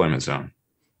deployment zone.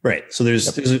 Right. So there's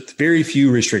very few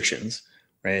restrictions,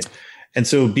 right? And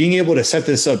so being able to set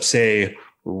this up, say,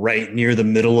 right near the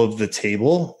middle of the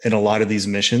table in a lot of these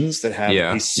missions that have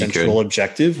a central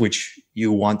objective, which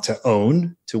you want to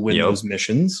own to win those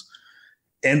missions,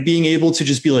 and being able to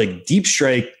just be like deep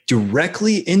strike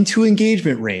directly into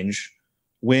engagement range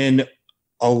when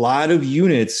a lot of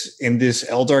units in this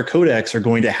Eldar Codex are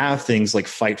going to have things like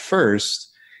fight first,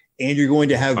 and you're going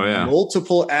to have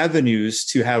multiple avenues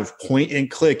to have point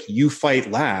and click, you fight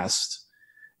last.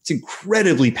 It's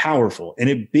incredibly powerful, and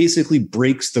it basically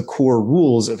breaks the core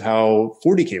rules of how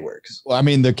 40K works. Well, I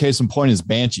mean, the case in point is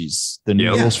Banshees, the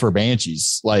new rules for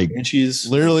Banshees. Like, Banshees.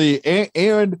 Literally,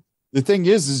 and the thing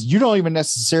is you don't even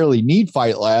necessarily need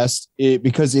fight last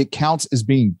because it counts as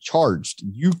being charged.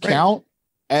 You count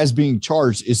as being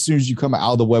charged as soon as you come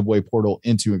out of the webway portal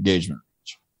into engagement.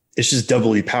 It's just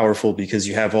doubly powerful because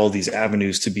you have all these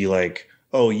avenues to be like,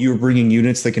 oh, you're bringing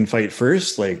units that can fight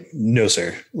first? Like, no,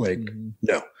 sir. Like,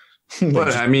 no.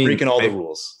 But I mean, breaking all the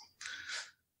rules.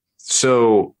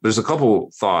 So there's a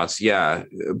couple thoughts. Yeah,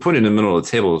 put it in the middle of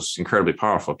the table is incredibly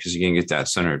powerful because you can get that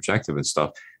center objective and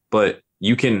stuff. But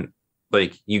you can't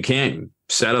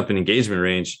set up an engagement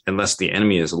range unless the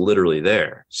enemy is literally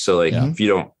there. So like, if you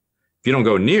don't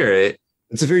go near it,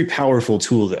 it's a very powerful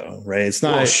tool, though, right? It's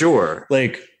not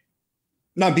like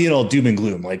not being all doom and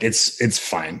gloom. Like it's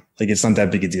fine. Like it's not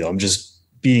that big a deal. I'm just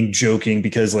being joking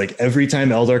because like every time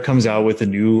Eldar comes out with a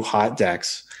new hot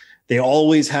dex, they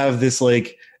always have this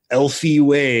like elfy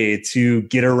way to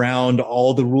get around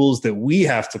all the rules that we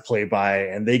have to play by,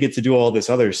 and they get to do all this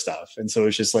other stuff. And so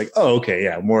it's just like, oh, okay,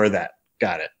 yeah, more of that.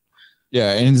 Got it.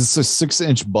 Yeah, and it's a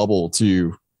 6-inch bubble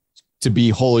to be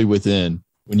wholly within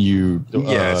when you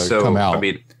come out. I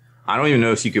mean, I don't even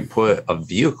know if you could put a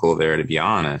vehicle there, to be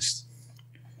honest.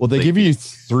 Well, they give you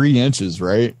 3 inches,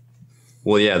 right?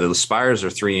 Well, yeah, the spires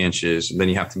are 3 inches, and then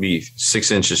you have to be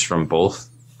 6 inches from both,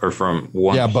 or from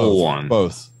one whole one.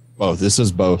 Both. This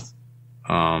is both.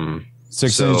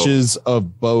 6 inches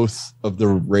of both of the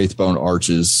Wraithbone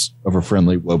arches of a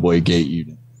friendly webway gate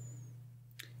unit.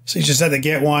 So you just had to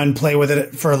get one, play with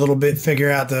it for a little bit, figure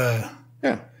out the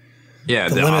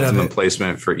optimum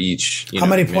placement for each. How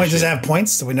many points does it have?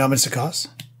 Points? Do we know how much it costs?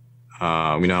 We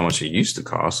know how much it used to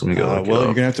cost. Let me go. Well,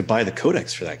 you're gonna have to buy the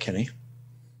codex for that, Kenny.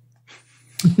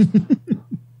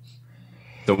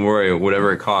 Don't worry,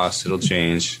 whatever it costs, it'll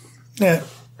change. Yeah,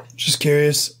 just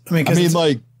curious. I mean,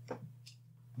 like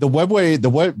the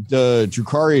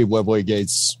Drukhari webway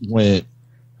gates went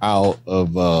out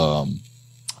of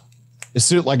as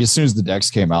soon as the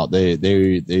decks came out,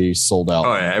 they sold out.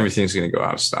 Oh yeah, everything's gonna go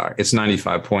out of stock. It's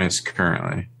 95 points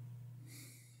currently.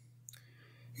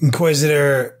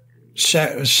 Inquisitor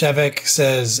Shevik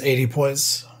says 80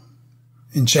 points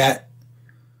in chat.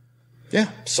 Yeah,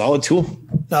 solid tool.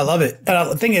 I love it. And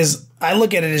the thing is, I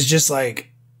look at it as just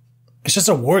like it's just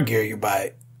a war gear you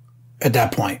buy at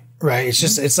that point, right? It's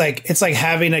just it's like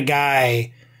having a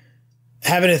guy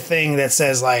having a thing that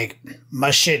says like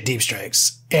my shit deep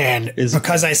strikes, and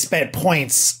because I spent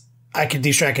points, I can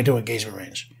deep strike into engagement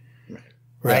range,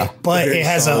 right? Yeah, but it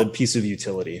has a piece of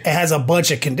utility. It has a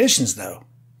bunch of conditions though,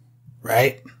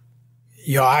 right?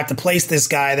 I have to place this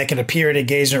guy that can appear in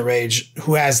engagement range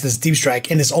who has this deep strike,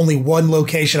 and it's only one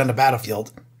location on the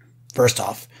battlefield. First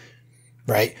off,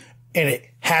 right? and it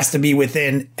has to be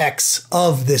within X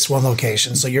of this one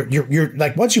location. So you're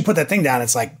like, once you put that thing down,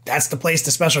 it's like, that's the place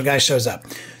the special guy shows up.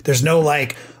 There's no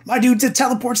like, my dude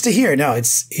teleports to here. No,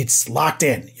 it's locked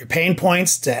in. You're paying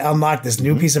points to unlock this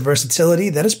new piece of versatility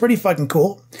that is pretty fucking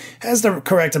cool. Has the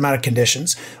correct amount of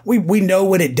conditions. We know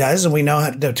what it does and we know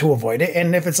how to avoid it.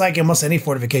 And if it's like almost any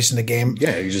fortification in the game,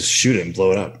 yeah, you just shoot it and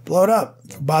blow it up. Blow it up.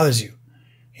 If it bothers you.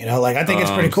 You know, like I think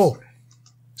it's pretty cool.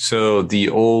 So the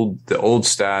old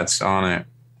stats on it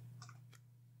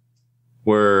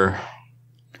were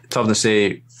toughness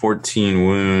 8, 14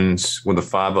 wounds with a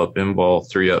 5-up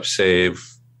invul, 3-up save.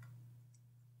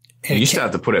 You used to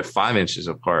have to put it 5 inches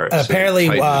apart. Apparently,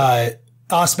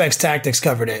 Auspex Tactics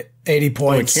covered it. 80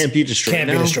 points. It can't be destroyed.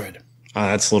 Can't be destroyed.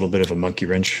 That's a little bit of a monkey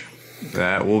wrench.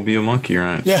 That will be a monkey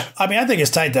wrench. Yeah, I mean, I think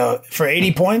it's tight though. For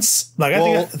 80 points, like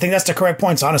I think that's the correct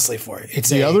points, honestly, for it. It's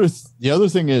the other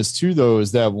thing is too, though,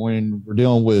 is that when we're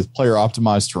dealing with player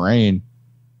optimized terrain,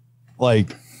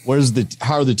 like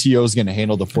how are the TOs going to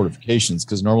handle the fortifications?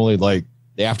 Because normally, like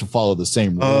they have to follow the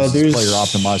same rules as player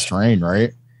optimized terrain,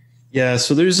 right? Yeah,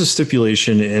 so there's a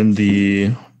stipulation in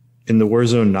the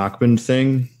Warzone Knockband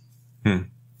thing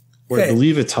where I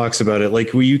believe it talks about it,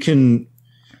 like where you can.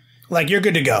 Like, you're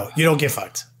good to go. You don't get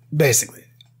fucked, basically,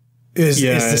 is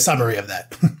the summary of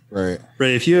that. Right.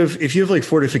 If you have like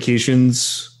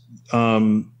fortifications,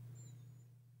 you're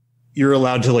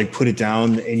allowed to like put it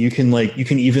down, and you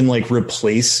can even like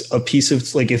replace a piece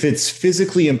of, like, if it's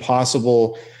physically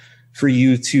impossible for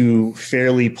you to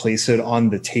fairly place it on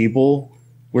the table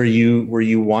where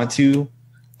you want to,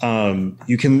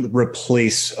 you can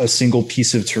replace a single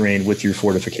piece of terrain with your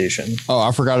fortification. Oh,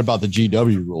 I forgot about the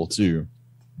GW rule too.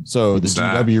 So the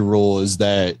GW rule is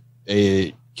that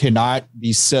it cannot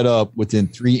be set up within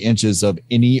 3 inches of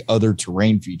any other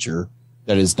terrain feature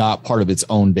that is not part of its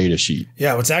own data sheet.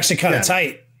 Yeah, it's actually kind of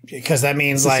tight because that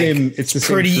means it's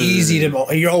pretty easy to.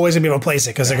 You're always gonna be able to place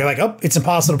it because they're like, oh, it's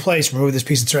impossible to place. Remove this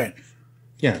piece of terrain.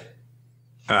 Yeah.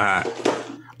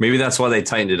 Maybe that's why they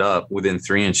tightened it up within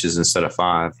 3 inches instead of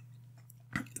 5.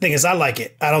 Thing is, I like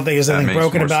it. I don't think there's anything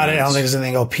broken about it. I don't think there's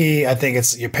anything OP. I think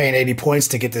it's you're paying 80 points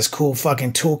to get this cool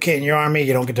fucking toolkit in your army.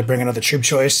 You don't get to bring another troop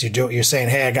choice. You're saying,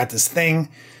 hey, I got this thing.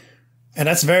 And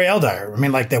that's very Eldar. I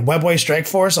mean, like the Webway Strike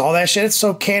Force, all that shit, it's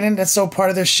so canon. That's so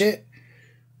part of their shit.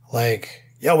 Like,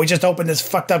 yo, we just opened this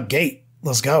fucked up gate.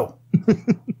 Let's go.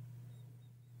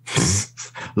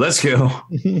 Let's go.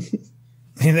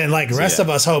 And then like the rest of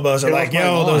us hobos are like,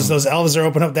 yo, those elves are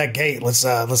opening up that gate.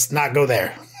 Let's not go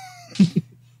there.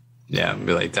 Yeah,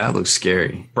 be like, that looks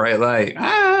scary. Bright light.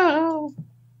 Ah.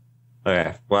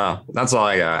 Okay, wow. That's all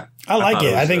I got. I like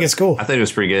it. I think it's cool. I think it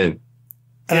was pretty good.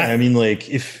 Yeah, I mean, like,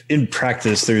 if in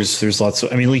practice there's lots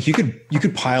of, I mean, like you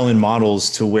could pile in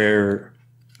models to where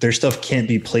their stuff can't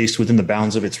be placed within the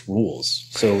bounds of its rules.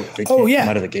 So they can't come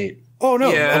out of the gate. Oh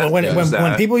no! Yeah,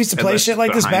 when people used to play shit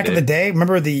like this back in the day,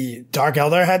 remember the Dark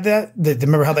Eldar had that?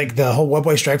 Remember how like the whole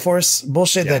Webway Strike Force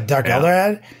bullshit that Dark Eldar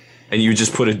had? And you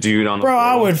just put a dude on the portal.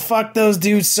 I would fuck those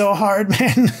dudes so hard,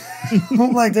 man.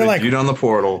 Like they're like dude on the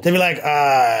portal. They'd be like,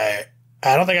 I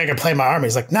don't think I can play my army.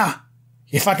 He's like, nah,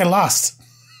 you fucking lost.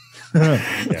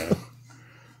 Yeah.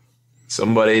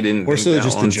 Somebody didn't. Or so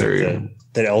just the joke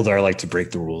that Eldar like to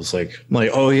break the rules. Like, I'm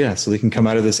like, oh yeah, so they can come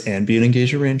out of this and be in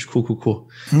engagement range. Cool.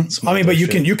 Mm-hmm. I mean, but you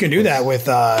can do that with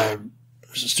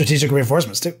strategic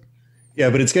reinforcements too. Yeah,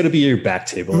 but it's got to be your back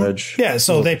table edge. Yeah,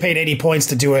 so they paid 80 points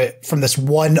to do it from this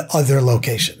one other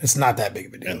location. It's not that big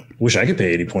of a deal. Yeah. Wish I could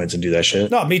pay 80 points and do that shit.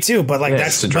 No, me too. But like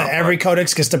every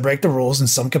codex gets to break the rules in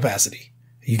some capacity.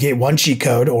 You get one cheat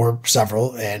code or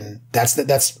several, and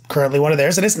that's currently one of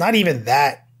theirs. And it's not even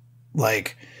that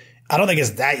like I don't think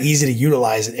it's that easy to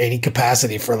utilize in any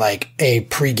capacity for like a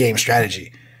pre-game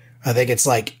strategy. I think it's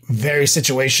like very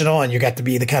situational, and you got to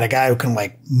be the kind of guy who can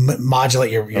like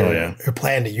modulate your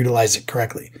plan to utilize it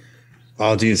correctly.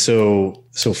 Oh, dude. So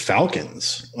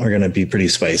Falcons are going to be pretty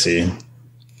spicy.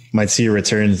 Might see a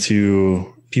return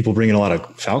to people bringing a lot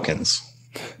of Falcons.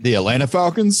 The Atlanta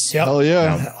Falcons? Yep. Hell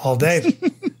yeah. All day.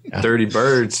 30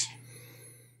 birds.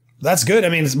 That's good. I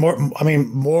mean,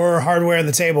 more hardware on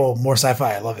the table, more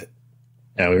sci-fi. I love it.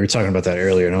 Yeah, we were talking about that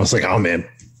earlier, and I was like, oh man,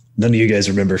 none of you guys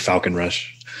remember Falcon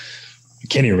Rush.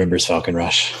 Kenny remembers Falcon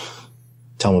Rush.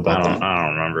 Tell him about that. I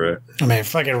don't remember it. I mean,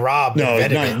 fucking Rob. No,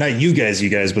 not you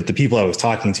guys, but the people I was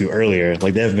talking to earlier.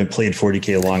 Like, they haven't been played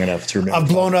 40K long enough to remember. I've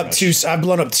blown up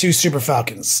two Super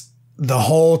Falcons the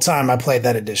whole time I played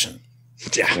that edition.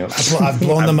 Yeah, I've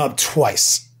blown them up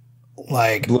twice.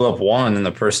 Like, blew up one, and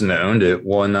the person that owned it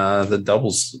won the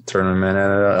doubles tournament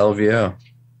at LVO.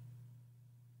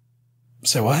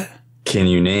 So what? Can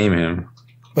you name him?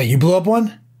 Wait, you blew up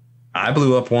one? I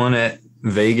blew up one at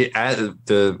Vegas at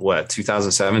the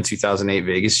 2007, 2008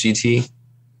 Vegas GT,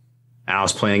 and I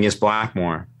was playing against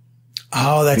Blackmore.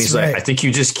 Oh, And that's he's right. like, I think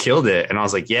you just killed it. And I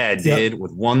was like, yeah, I did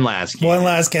with one last game. One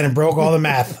last cannon broke all the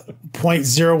math.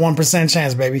 0.01%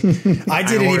 chance, baby. I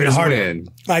did it even always harder. win.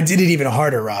 I did it even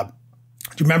harder, Rob.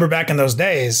 Do you remember back in those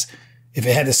days, if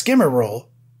it had the skimmer rule,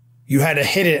 you had to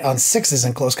hit it on sixes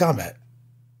in close combat.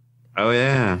 Oh,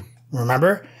 yeah.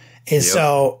 Remember? And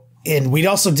so, and we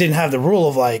also didn't have the rule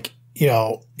of like, you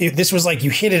know, this was like you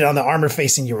hit it on the armor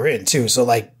facing you were in too. So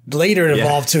like later it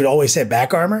evolved to always hit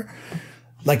back armor.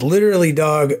 Like literally,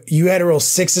 dog, you had to roll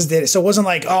sixes. So it wasn't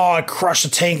like, oh, I crushed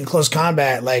a tank in close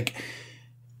combat. Like,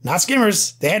 not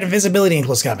skimmers. They had invisibility in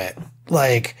close combat.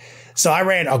 Like, so I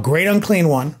ran a great unclean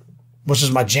one, which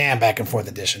was my jam back and forth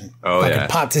edition. Oh, I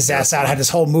popped his ass out. I had this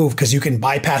whole move because you can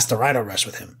bypass the Rhino Rush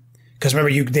with him. Because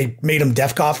remember, they made him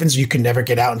death coffins. You can never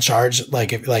get out and charge,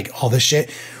 like all this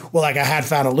shit. Well, like I had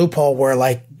found a loophole where,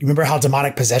 like, you remember how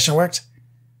demonic possession worked?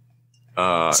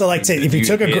 So, like, say, if you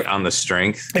took on the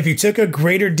strength, if you took a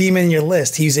greater demon in your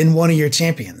list, he's in one of your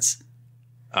champions.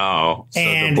 Oh, so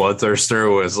And- the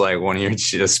Bloodthirster was like one of your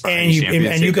And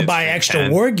you could buy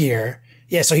extra war gear.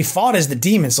 Yeah, so he fought as the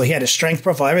demon, so he had a strength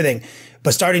profile, everything.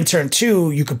 But starting turn 2,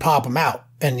 you could pop him out,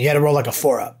 and you had to roll like a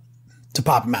 4-up to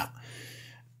pop him out.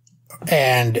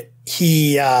 And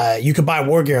you could buy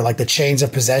war gear like the Chains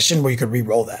of Possession, where you could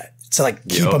re-roll that to like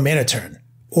keep him in a turn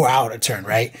or out a turn,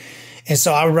 right? And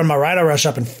so I would run my Rhino Rush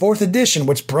up in 4th edition,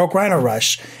 which broke Rhino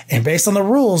Rush. And based on the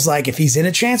rules, like if he's in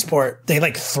a transport, they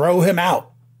like throw him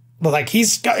out. But like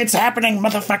it's happening,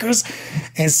 motherfuckers.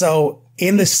 And so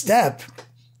in the step,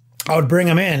 I would bring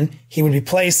him in. He would be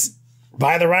placed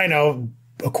by the Rhino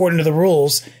according to the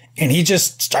rules, and he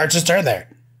just starts his turn there.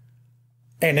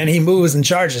 And then he moves and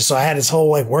charges. So I had this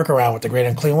whole like workaround with the Great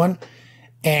Unclean One.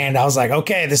 And I was like,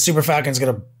 okay, this Super Falcon's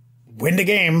going to win the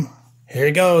game. Here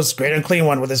he goes. Great Unclean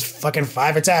One with his fucking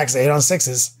 5 attacks. 8 on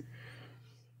 6s.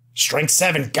 Strength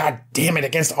 7. God damn it.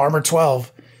 Against armor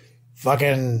 12.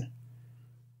 Fucking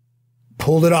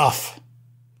pulled it off.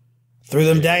 Threw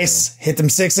them dice. Hit them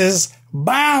 6s.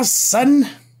 Bow, son.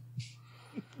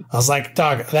 I was like,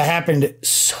 dog, that happened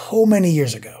so many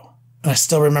years ago. And I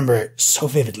still remember it so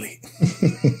vividly.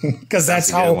 Because that's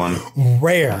how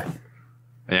rare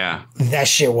that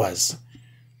shit was.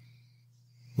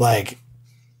 Like,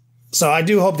 so I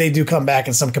do hope they do come back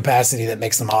in some capacity that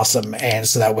makes them awesome. And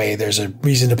so that way there's a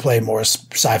reason to play more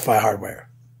sci-fi hardware.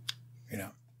 You know,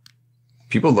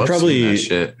 people love probably that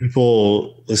shit.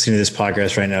 People listening to this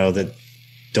podcast right now that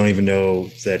don't even know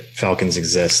that Falcons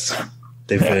exist.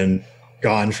 They've been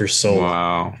gone for so long.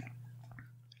 Wow.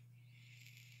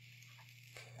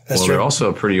 That's well, true. they're also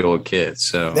a pretty old kid,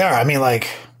 so They are. I mean, like,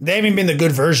 they haven't been the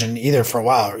good version either for a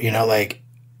while. You know, like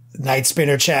Night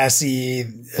Spinner chassis,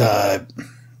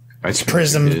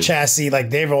 Prism chassis. Like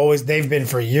they've been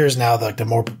for years now. Like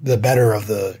the better of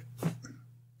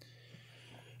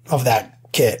that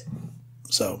kit.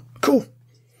 So cool.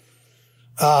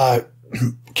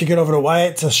 Kick it over to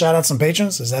Wyatt to shout out some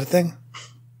patrons. Is that a thing?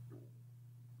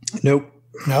 Nope.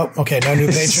 Nope. Okay, no new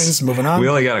patrons. Moving on. we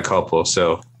only got a couple,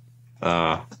 so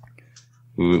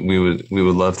we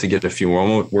would love to get a few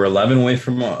more. We're 11 away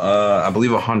from I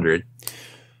believe 100.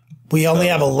 We only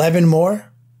have 11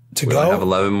 more to We go. only have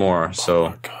 11 more, so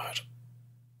Oh God.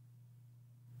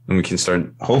 and we can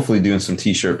start hopefully doing some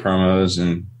t-shirt promos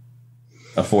and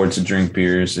afford to drink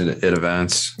beers at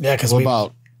events. Yeah, because What we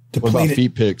about depleted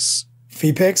feet picks?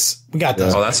 fee picks. We got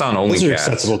those. Oh, that's on Only Those are Cats.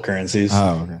 acceptable currencies.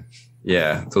 Oh, okay.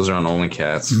 Yeah, those are on Only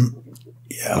Cats.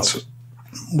 Yeah. That's-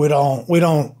 We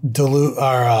don't dilute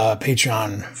our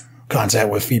Patreon content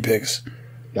with fee picks.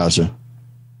 Gotcha.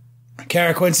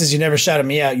 Kara Quinn says you never shouted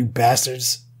me out, you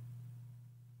bastards.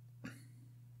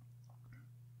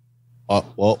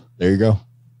 Well, there you go.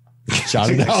 Shout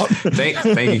it out.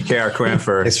 thank you, Kara Quinn,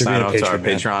 for Thanks for signing up being a to our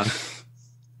patron,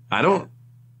 Patreon.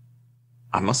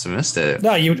 I must have missed it.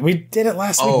 No, we did it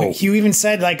last week. You even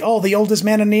said like, "Oh, the oldest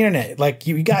man on the internet." Like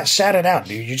you got shouted out,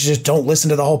 dude. You just don't listen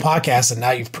to the whole podcast, and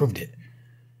now you've proved it.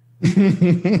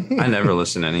 I never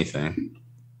listen to anything.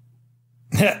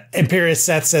 Imperious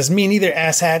Seth says, "Me neither,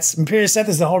 asshats." Imperious Seth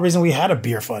is the whole reason we had a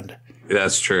beer fund.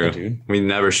 That's true. Yeah, dude. We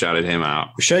never shouted him out.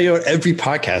 We shout you out every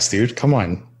podcast, dude. Come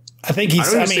on. I think I he's.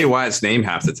 don't I even say mean, Wyatt's name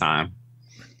half the time.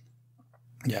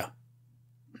 yeah.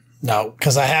 No,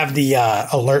 because I have the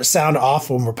alert sound off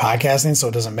when we're podcasting, so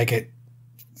it doesn't make it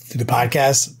through the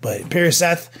podcast. But Imperious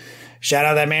Seth, shout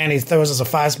out that man. He throws us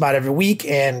a 5-spot every week,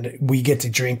 and we get to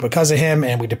drink because of him.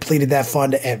 And we depleted that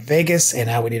fund at Vegas, and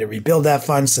now we need to rebuild that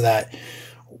fund so that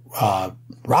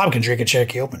Rob can drink at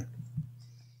Cherokee Open.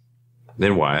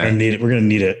 Then I Wyatt. need it. We're gonna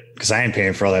need it because I ain't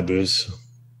paying for all that booze.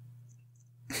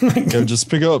 Go just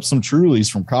pick up some Trulies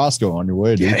from Costco on your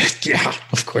way, dude. Yeah,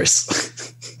 of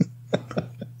course.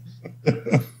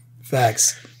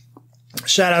 Facts.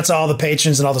 Shout out to all the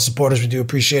patrons and all the supporters. We do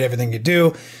appreciate everything you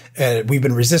do. We've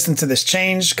been resistant to this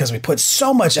change because we put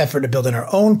so much effort to building our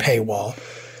own paywall,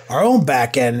 our own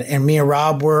back end, and me and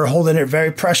Rob were holding it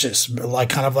very precious, like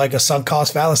kind of like a sunk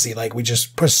cost fallacy. Like we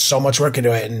just put so much work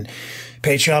into it, and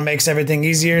Patreon makes everything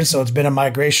easier. And so it's been a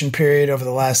migration period over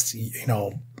the last,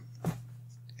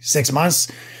 6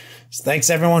 months. So thanks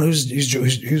to everyone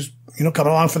who's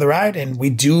coming along for the ride. And we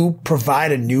do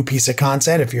provide a new piece of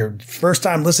content. If you're first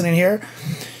time listening here,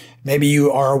 maybe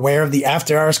you are aware of the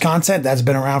after hours content that's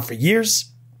been around for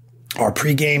years. Our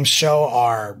pregame show,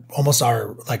 almost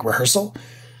our rehearsal.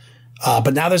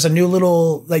 But now there's a new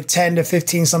little 10 to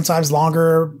 15, sometimes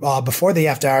longer, before the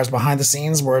after hours behind the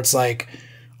scenes where it's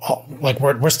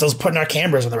we're still putting our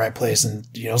cameras in the right place. And,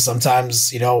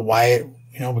 sometimes, Wyatt,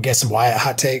 we get some Wyatt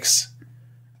hot takes.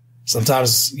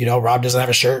 Sometimes, Rob doesn't have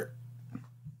a shirt.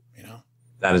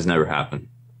 That has never happened.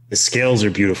 The scales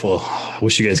are beautiful. I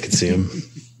wish you guys could see them.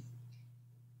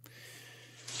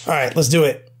 All right, let's do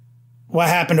it. What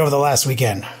happened over the last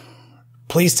weekend?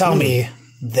 Please tell me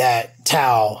that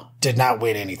Tau did not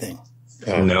win anything.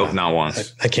 Oh, nope, not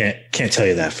once. I can't tell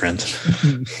you that, friend.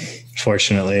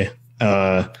 Fortunately.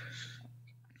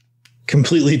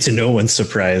 Completely to no one's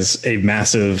surprise, a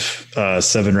massive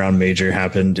 7-round major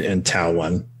happened and Tau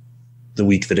won the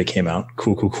week that it came out.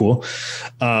 Cool.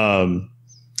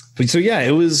 But so, yeah,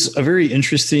 it was a very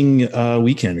interesting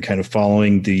weekend, kind of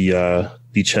following the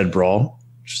Beachhead Brawl,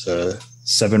 which is a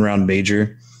 7-round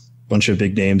major, bunch of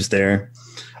big names there.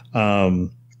 Over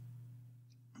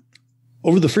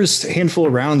the first handful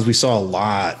of rounds, we saw a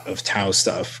lot of Tau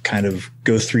stuff kind of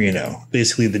go 3-0,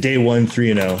 basically the day 1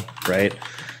 3-0, right?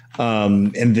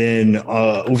 And then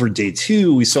over day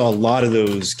 2, we saw a lot of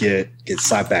those get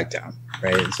slapped back down,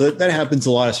 right? So that happens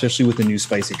a lot, especially with the new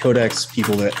spicy codex,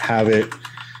 people that have it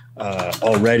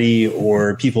already,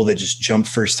 or people that just jump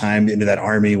first time into that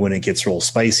army when it gets real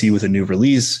spicy with a new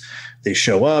release. They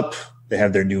show up, they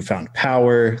have their newfound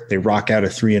power, they rock out a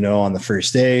 3-0 on the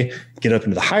first day, get up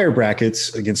into the higher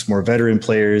brackets against more veteran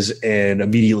players, and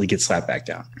immediately get slapped back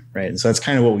down, right? And so that's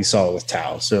kind of what we saw with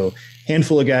Tau. So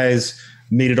handful of guys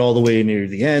made it all the way near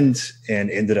the end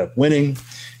and ended up winning.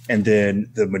 And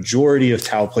then the majority of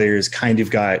Tau players kind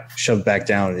of got shoved back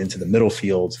down into the middle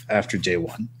field after day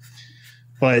 1.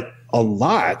 But a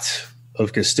lot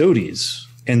of Custodes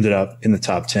ended up in the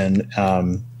top 10,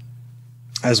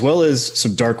 as well as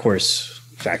some dark horse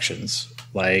factions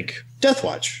like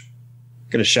Deathwatch.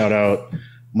 Got to shout out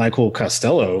Michael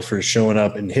Costello for showing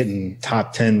up and hitting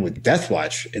top 10 with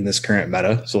Deathwatch in this current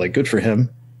meta. So good for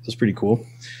him. That's pretty cool.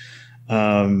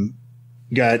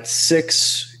 Got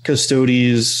 6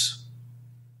 Custodes,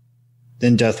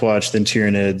 then Deathwatch, then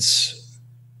Tyranids,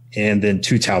 and then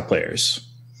 2 Tau players.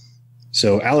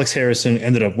 So Alex Harrison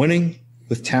ended up winning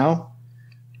with Tau,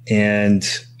 and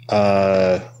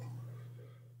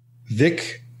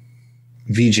Vic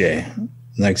VJ. I'm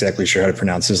not exactly sure how to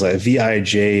pronounce his last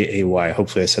Vijay.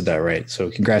 Hopefully I said that right.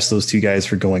 So congrats to those 2 guys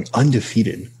for going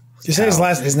undefeated. Did you say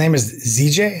his name is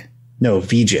ZJ? No,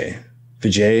 VJ.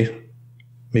 Vijay.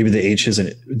 Maybe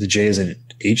the J is an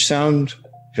H sound.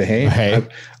 Vijay.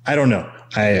 I don't know.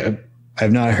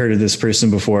 I've not heard of this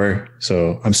person before,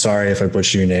 so I'm sorry if I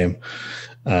butchered your name.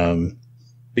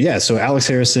 But yeah, so Alex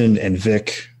Harrison and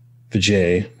Vic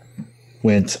Vijay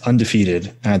went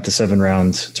undefeated at the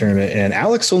 7-round tournament, and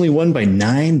Alex only won by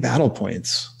 9 battle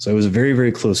points. So it was a very,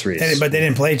 very close race. But they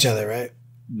didn't play each other, right?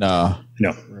 No.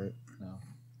 Right. No.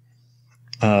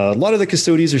 A lot of the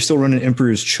Custodes are still running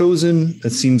Emperor's Chosen. That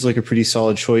seems like a pretty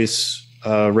solid choice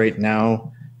right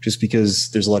now, just because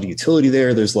there's a lot of utility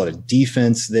there. There's a lot of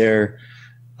defense there.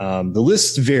 The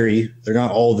lists vary. They're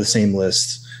not all the same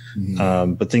lists.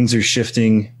 Mm-hmm. But things are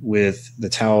shifting with the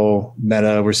Tau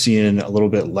meta. We're seeing a little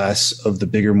bit less of the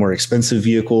bigger, more expensive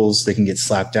vehicles. They can get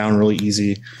slapped down really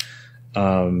easy.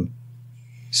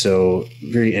 So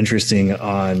very interesting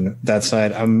on that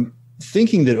side. I'm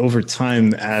thinking that over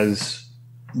time, as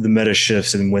the meta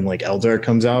shifts and when Eldar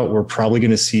comes out, we're probably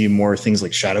going to see more things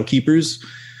like Shadow Keepers,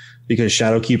 because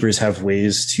Shadow Keepers have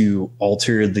ways to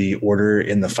alter the order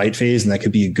in the fight phase, and that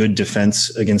could be a good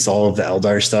defense against all of the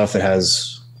Eldar stuff that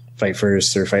has fight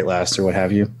first or fight last or what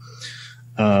have you.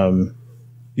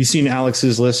 You seen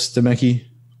Alex's list, Demeki?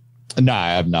 No,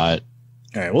 I have not.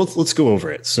 All right, well, let's go over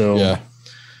it. So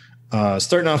yeah.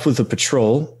 Starting off with the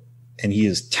patrol, and he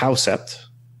is Tau Sept.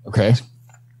 Okay.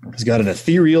 He's got an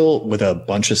ethereal with a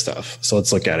bunch of stuff. So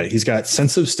let's look at it. He's got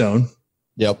Sense of Stone.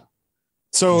 Yep.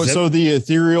 So the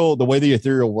ethereal, the way the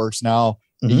ethereal works now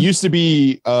It used to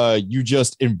be you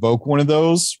just invoke one of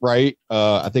those, right?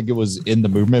 I think it was in the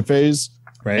movement phase.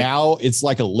 Right. Now it's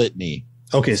like a litany.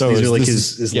 Okay, so these are like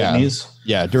his litanies?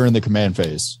 Yeah, during the command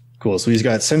phase. Cool. So he's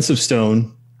got Sense of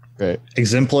Stone, Okay.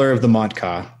 Exemplar of the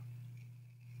Montka,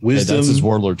 Wisdom. That's his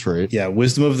warlord trait. Yeah,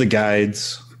 Wisdom of the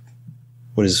Guides.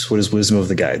 What is Wisdom of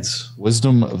the Guides?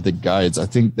 Wisdom of the Guides. I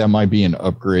think that might be an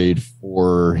upgrade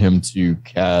for him to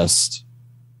cast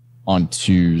on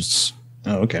 2s.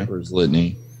 Oh, okay. For his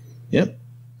litany. Yep.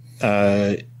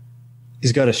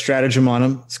 He's got a stratagem on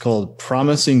him. It's called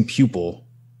Promising Pupil.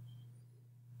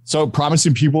 So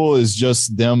Promising Pupil is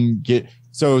just them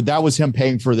so that was him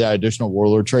paying for that additional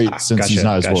warlord trait since he's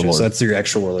not his warlord. So that's your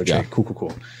extra warlord trait.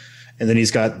 Cool. And then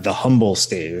he's got the Humble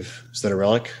Stave. Is that a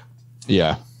relic?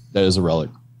 Yeah, that is a relic.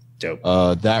 Dope.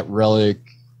 That relic,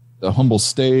 the Humble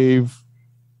Stave,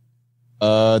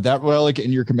 that relic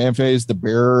in your command phase, the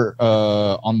bearer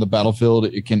on the battlefield,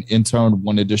 it can intone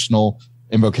one additional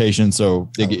invocation. So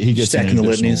he gets stacking the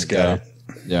litanies. Got it.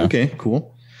 Yeah. Okay,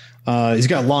 cool. He's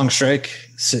got Long Strike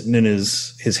sitting in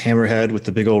his hammerhead with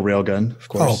the big old railgun, of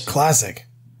course. Oh, classic.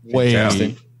 Wait,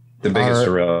 the biggest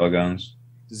rail guns.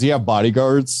 Does he have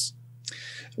bodyguards?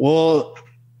 Well,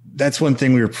 that's one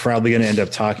thing we were probably going to end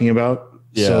up talking about.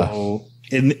 Yeah. So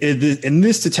in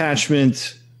this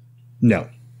detachment, no.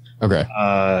 Okay.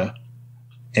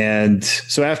 And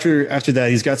so after that,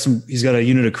 he's got a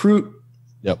unit of Kroot.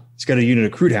 Yep. He's got a unit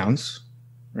of Kroot Hounds.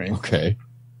 Right. Okay.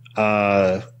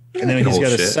 And then he's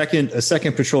got a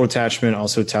second patrol detachment,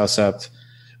 also Tau Sept.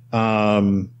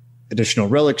 Additional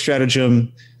relic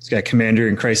stratagem. He's got Commander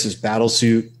in Crisis battle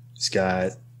suit. He's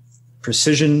got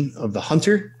Precision of the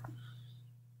Hunter.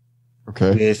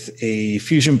 Okay. With a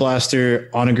fusion blaster,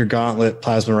 Onager Gauntlet,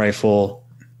 plasma rifle.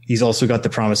 He's also got the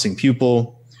Promising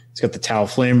Pupil. He's got the Tau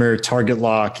Flamer, Target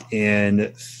Lock, and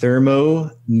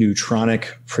Thermoneutronic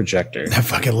Projector. I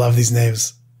fucking love these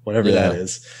names. Whatever that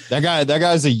is. That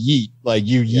guy's a yeet. Like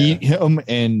you yeet him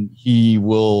and he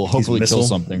will hopefully kill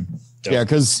something. Dope. Yeah,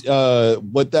 because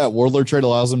what that warlord trait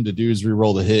allows him to do is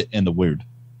reroll the hit and the wound.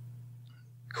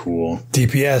 Cool.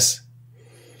 DPS.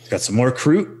 He's got some more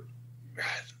Kroot.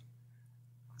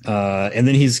 And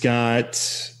then he's got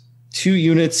 2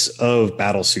 units of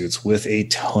battle suits with a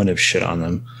ton of shit on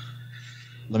them.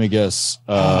 Let me guess.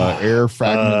 Air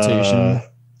fragmentation.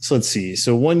 So let's see.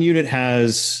 So one unit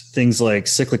has things like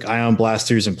cyclic ion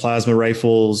blasters and plasma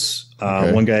rifles.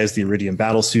 One guy has the Iridium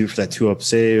battle suit for that 2-up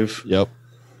save. Yep.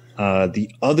 The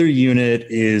other unit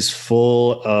is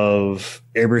full of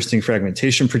airbursting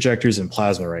fragmentation projectors and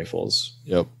plasma rifles.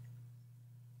 Yep.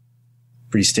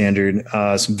 Pretty standard.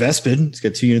 Some Vespid. He's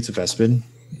got 2 units of Vespid.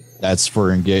 That's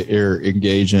for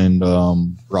engage and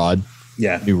rod.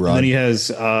 Yeah. New rod. And then he has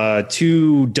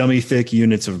 2 dummy thick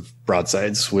units of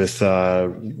broadsides with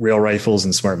rail rifles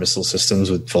and smart missile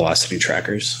systems with velocity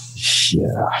trackers.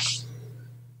 Yeah.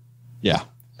 Yeah.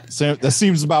 So that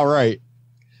seems about right.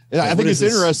 I think it's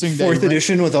interesting. 4th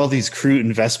edition with all these Kroot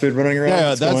and Vespid running around.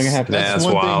 Yeah, that's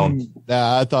one wild. Thing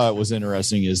that I thought was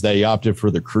interesting is they opted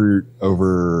for the Kroot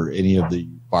over any of the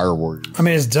Fire Warriors. I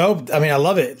mean, it's dope. I mean, I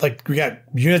love it. Like we got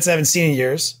units I haven't seen in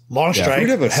years. Long Strike,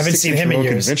 haven't seen him in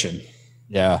years. Convention.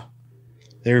 Yeah,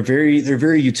 they're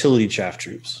very utility chaff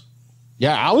troops.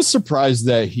 Yeah, I was surprised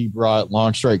that he brought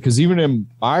Long Strike because even in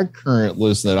my current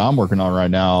list that I'm working on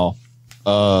right now,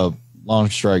 Long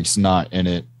Strike's not in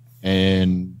it,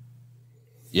 and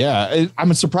yeah,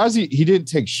 I'm surprised he didn't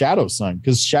take Shadow Sun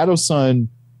because Shadow Sun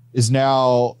is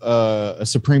now a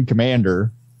Supreme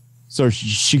Commander, so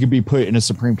she could be put in a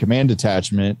Supreme Command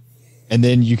detachment, and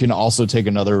then you can also take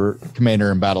another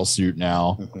Commander in battle suit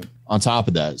now on top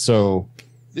of that. So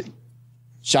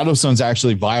Shadow Sun's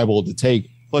actually viable to take.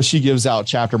 Plus, she gives out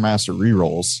Chapter Master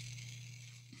rerolls.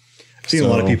 I've seen a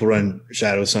lot of people run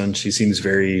Shadow Sun. She seems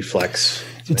very flex.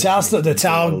 Do the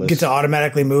Tau get to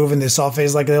automatically move in the assault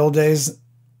phase like the old days?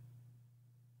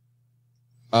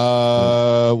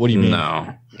 What do you mean?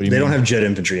 No. They don't have jet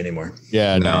infantry anymore.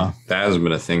 Yeah, no. That hasn't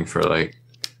been a thing for like.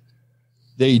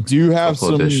 They do have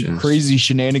some editions. crazy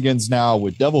shenanigans now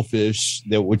with Devilfish,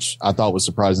 which I thought was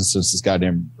surprising since this guy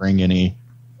didn't bring any.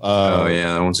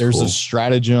 That one's There's cool. a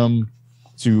stratagem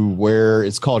to where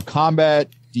it's called combat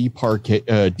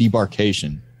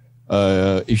debarkation.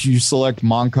 If you select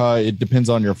Monka, it depends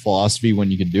on your philosophy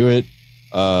when you can do it.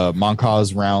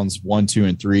 Monka's rounds 1, 2,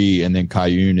 and 3, and then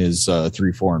Kayun is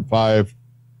 3, 4, and 5.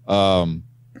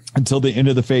 Until the end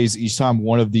of the phase, each time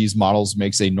one of these models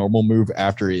makes a normal move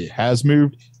after it has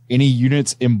moved, any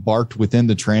units embarked within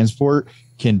the transport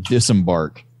can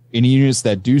disembark. Any units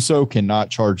that do so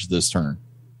cannot charge this turn.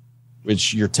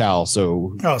 which your Tal.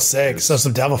 So Oh, sick. So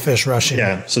some devilfish rushing.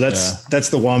 Yeah, so that's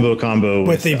the wombo combo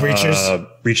With the breachers?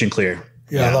 Breach and clear.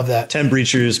 Yeah, I love that. 10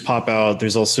 breachers pop out.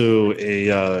 There's also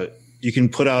a you can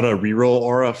put out a reroll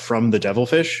aura from the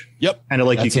devilfish. Yep. Kind of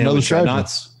like That's you can another with strategy.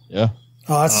 dreadnoughts. yeah.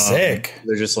 Oh, that's sick.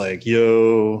 They're just like,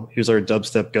 yo, here's our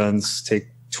dubstep guns. Take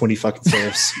 20 fucking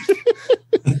serifs.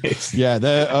 Yeah,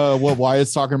 that what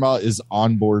Wyatt's talking about is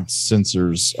onboard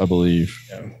sensors, I believe.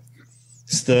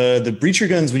 It's the breacher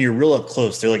guns, when you're real up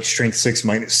close, they're like strength 6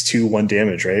 -2, 1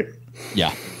 damage, right?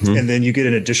 Yeah. And then you get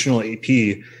an additional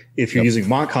AP if you're using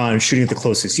Montcon shooting at the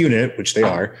closest unit, which they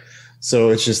are. So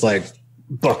it's just like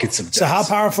buckets of So how dice.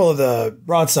 powerful are the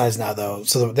broadsides now, though?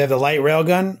 So they have the light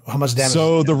railgun. How much damage?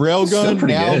 So the railgun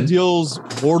pretty now good. deals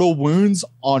mortal wounds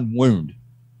on wound.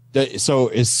 So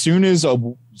as soon as a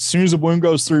wound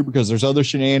goes through, because there's other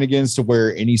shenanigans to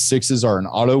where any 6s are an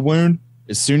auto wound.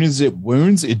 As soon as it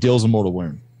wounds, it deals a mortal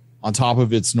wound on top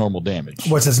of its normal damage.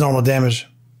 What's its normal damage?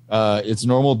 Its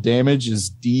normal damage is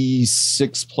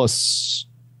D6 plus.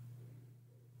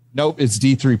 Nope, it's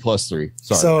D3 plus 3.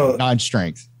 Sorry, So- 9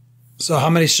 strength. So how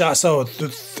many shots? So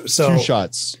 2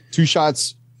 shots. 2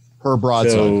 shots per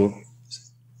broadside. So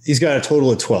he's got a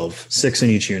total of 12, 6 in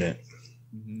each unit.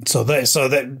 so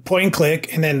that point and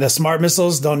click, and then the smart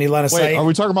missiles don't need line of Wait, sight. are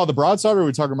we talking about the broadside or are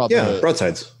we talking about Yeah, the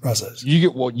broadsides. Broadsides.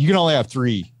 you can only have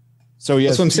 3. So yeah,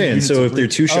 That's what I'm saying. So if they're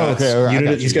 2 shots, okay, all right, I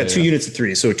got you. he's got Yeah, 2 yeah. units of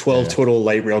 3, so 12 total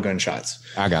light railgun shots.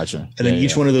 I gotcha. And then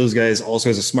each one of those guys also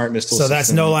has a smart missile. So that's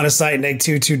system. no line of sight,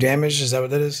 -2 damage. Is that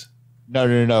what that is?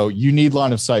 No. You need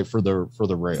line of sight for the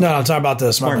rail. No, I'm talking about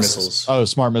the smart, smart missiles. missiles. Oh,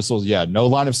 smart missiles. Yeah, no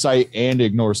line of sight and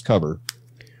ignores cover.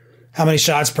 How many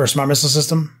shots per smart missile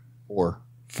system? 4.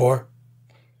 4.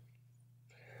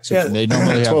 Yeah. And they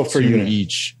normally have 12 per 2 unit.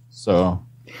 each. So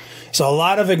So a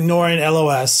lot of ignoring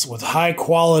LOS with high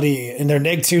quality, and they're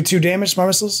 -2 damage smart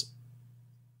missiles.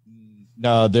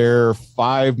 no, they're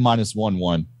 5 minus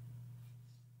 1/1.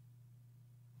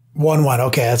 1-1.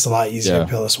 Okay, that's a lot easier Yeah.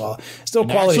 pill to swallow. Still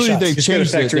And quality actually, shots. they Just gotta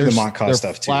changed it. factor in the They're- Mont cost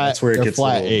they're stuff, too. flat- That's where it they're gets a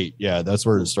flat little- 8. Yeah, that's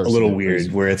where it starts. a little to get weird, crazy.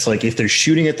 where it's like if they're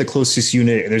shooting at the closest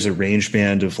unit and there's a range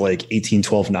band of like 18,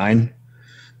 12, 9,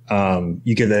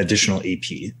 you get that additional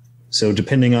AP. So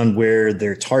depending on where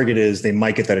their target is, they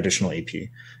might get that additional AP.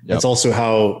 That's also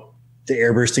how the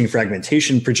air bursting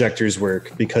fragmentation projectors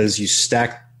work, because you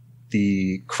stack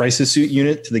the crisis suit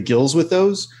unit to the gills with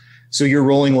those. So you're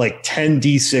rolling like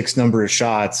 10d6 number of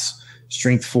shots,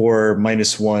 strength 4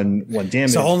 -1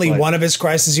 damage. So only but- one of his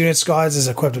crisis unit squads is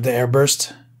equipped with the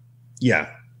airburst. Yeah.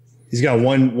 He's got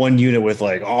one unit with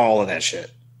like all of that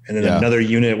shit. And then another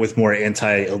unit with more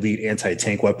elite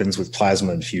anti-tank weapons with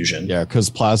plasma infusion. Yeah, because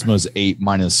plasma is 8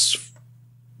 minus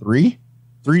 3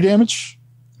 damage.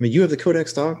 I mean, you have the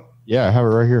codex, dog. Yeah, I have it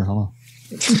right here. Hold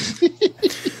on.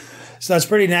 So that's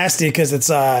pretty nasty because it's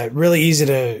really easy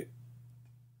to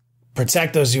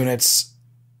protect those units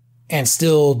and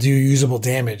still do usable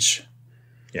damage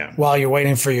Yeah. while you're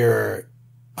waiting for your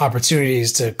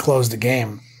opportunities to close the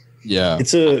game. Yeah,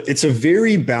 It's a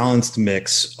very balanced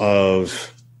mix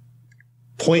of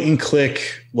point and click,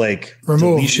 like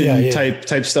Remove, deletion yeah.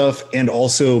 type stuff, and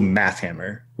also math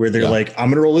hammer, where they're Yeah. like, I'm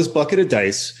gonna roll this bucket of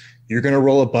dice, you're gonna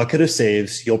roll a bucket of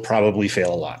saves, you'll probably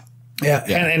fail a lot. Yeah.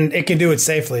 Yeah. And it can do it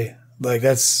safely. Like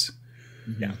that's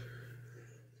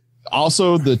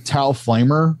also the Tau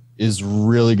Flamer is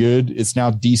really good. It's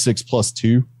now D6 plus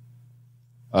 2,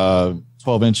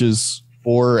 12 inches,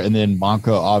 4, and then Monka,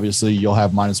 obviously, you'll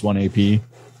have -1 AP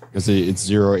because it's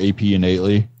 0 AP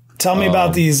innately. tell me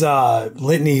about these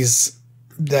litanies.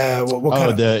 What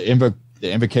kind of The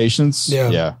invocations. Yeah.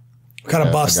 Yeah. what kind of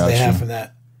I buffs do got they have you. from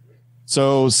that?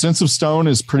 So Sense of Stone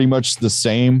is pretty much the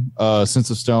same. Sense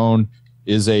of Stone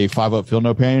is a 5-up feel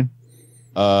no pain.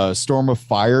 Storm of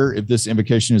Fire, if this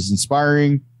invocation is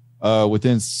inspiring,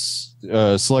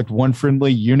 select one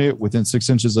friendly unit within 6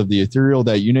 inches of the ethereal.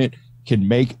 That unit can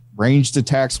make ranged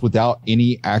attacks without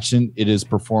any action it is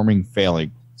performing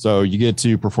failing. So you get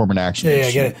to perform an action. Yeah,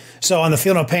 I get it. So on the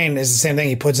Feel No Pain is the same thing.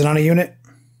 He puts it on a unit.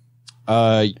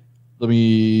 It's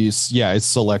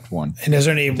select one. And is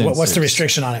there any, Within what's the 6.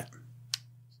 restriction on it?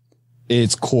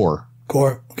 It's core.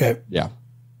 Core. Okay. Yeah.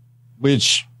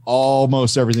 Which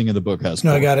almost everything in the book has.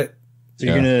 No, I core. got it. So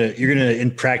you're gonna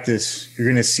in practice, you're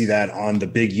gonna see that on the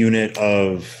big unit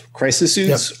of crisis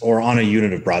suits or on a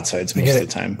unit of broadsides most of the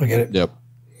time. I get it. Yep.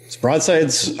 So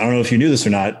broadsides, I don't know if you knew this or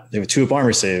not, they have a 2-up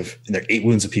armor save and they're 8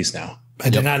 wounds apiece now. I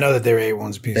did not know that they were 8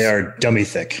 wounds apiece. They are dummy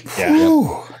thick. Yeah.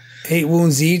 Whew. 8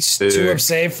 wounds each, Dude. 2 up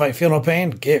save, fight, feel no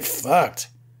pain. Get fucked.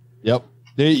 Yep.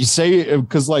 You say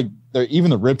because even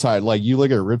the Riptide, like you look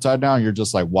at a Riptide now, and you're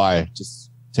just like, why? Just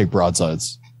take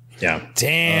broadsides. Yeah.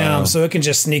 Damn. So it can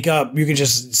just sneak up. You can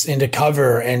just into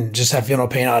cover and just have funeral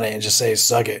paint on it and just say,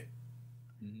 suck it.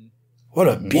 What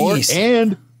a beast.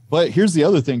 But here's the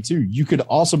other thing too. You could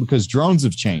also, because drones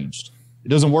have changed, it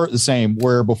doesn't work the same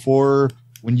where before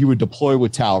when you would deploy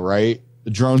with Tau, right? The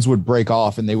drones would break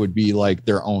off and they would be like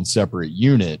their own separate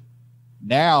unit.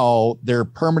 Now they're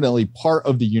permanently part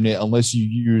of the unit unless you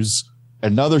use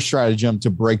another stratagem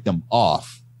to break them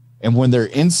off. And when they're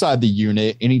inside the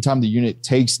unit, anytime the unit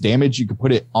takes damage, you can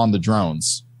put it on the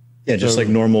drones. Yeah, just like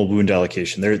normal wound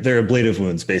allocation. They're ablative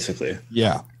wounds, basically.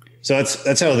 Yeah. So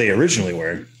that's how they originally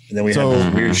were. And then we had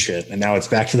this weird shit, and now it's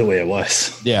back to the way it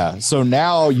was. Yeah. So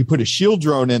now you put a shield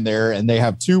drone in there, and they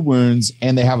have 2 wounds,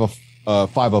 and they have a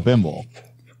 5-up invul.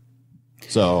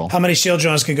 So how many shield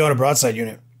drones could go in a broadside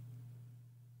unit?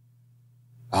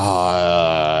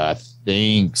 I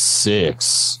think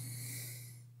 6.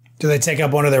 Do they take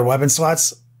up one of their weapon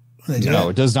slots? No,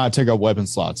 it does not take up weapon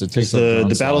slots. It takes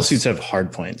the battle suits have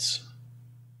hard points.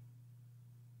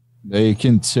 They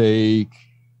can take.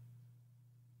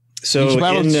 So each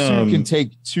battle suit can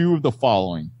take 2 of the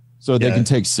following. So they can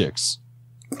take 6.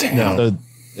 Damn. No. So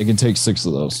they can take 6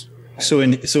 of those. So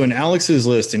in Alex's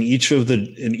list, in each of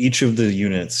the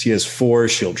units, he has 4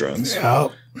 shield drones.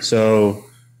 Oh. So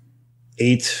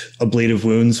 8 ablative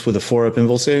wounds with a 4-up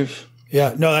invul save.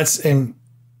 Yeah. No, that's in.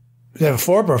 They have a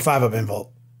 4-up or a 5-up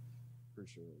invul.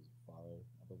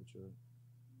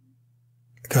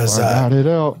 Because got it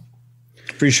out.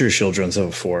 Pretty sure shield drones have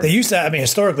a 4. They used to. I mean,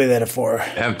 historically they had a 4.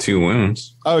 They have 2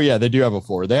 wounds. Oh yeah, they do have a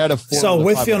 4. They had a 4. So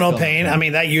with feel no pain, I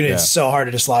mean that unit's so hard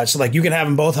to dislodge. So like you can have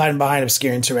them both hiding behind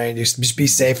obscuring terrain, just be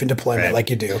safe in deployment like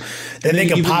you do. Then they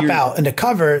can pop out into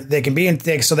cover. They can be in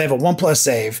thick, so they have a 1+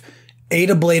 save. 8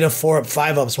 ablative, 4-up,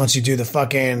 5-ups once you do the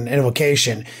fucking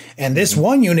invocation. And this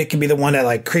one unit can be the one that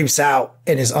like creeps out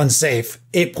and is unsafe.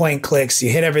 8-point clicks. You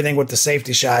hit everything with the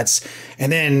safety shots, and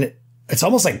then it's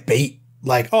almost like bait.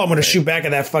 Like, oh, I'm going to shoot back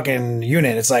at that fucking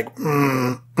unit. It's like,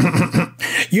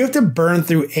 you have to burn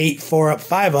through 8 4-up,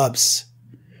 5-ups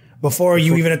before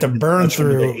you even have to burn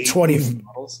through 20.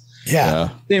 Yeah.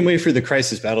 Same way for the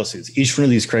crisis battle suits. Each one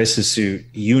of these crisis suit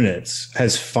units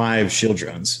has 5 shield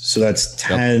drones. So that's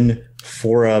 10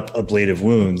 4-up ablative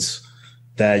wounds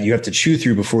that you have to chew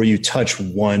through before you touch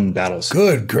one battle suit.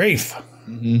 Good grief.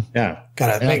 Mm-hmm. Yeah.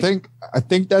 I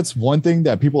think that's one thing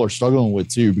that people are struggling with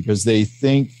too, because they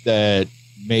think that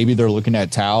maybe they're looking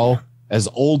at Tau as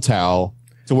old Tau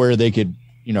to where they could,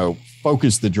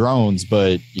 focus the drones,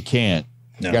 but you can't.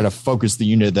 No. You got to focus the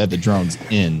unit that the drone's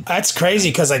in. That's crazy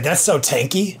because that's so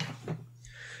tanky.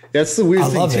 That's the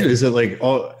weird thing too, is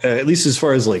that at least as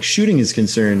far as like shooting is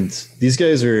concerned, these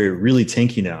guys are really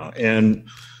tanky now. And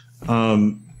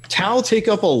Tau take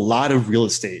up a lot of real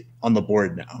estate on the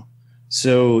board now.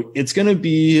 So it's going to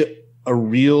be a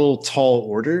real tall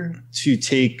order to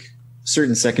take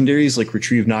certain secondaries like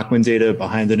retrieve knockwind data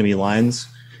behind enemy lines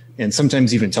and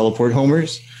sometimes even teleport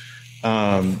homers,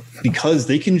 because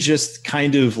they can just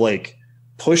kind of like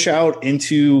push out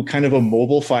into kind of a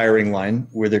mobile firing line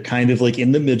where they're kind of like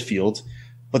in the midfield,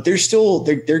 but they're still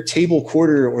their table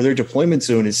quarter or their deployment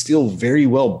zone is still very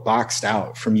well boxed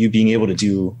out from you being able to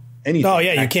do anything. Oh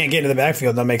yeah, you can't get into the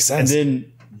backfield. That makes sense. And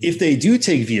then if they do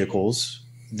take vehicles,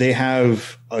 they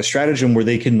have a stratagem where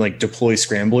they can like deploy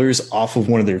scramblers off of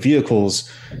one of their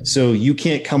vehicles. So you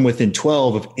can't come within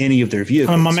 12 of any of their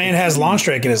vehicles. My man has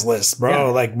Longstrike in his list, bro. Yeah.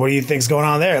 Like, what do you think's going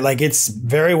on there? Like, it's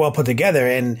very well put together.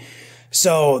 And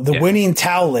so the winning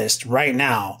Tau list right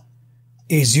now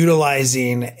is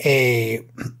utilizing a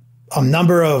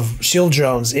number of shield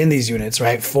drones in these units,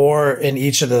 right? 4 in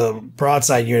each of the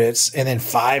broadside units and then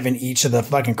 5 in each of the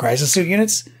fucking crisis suit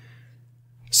units.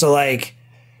 So like,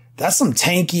 that's some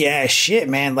tanky ass shit,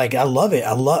 man. Like, I love it.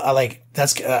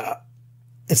 That's,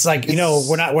 it's like,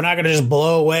 we're not going to just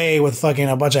blow away with fucking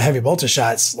a bunch of heavy bolter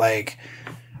shots. Like,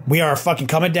 we are fucking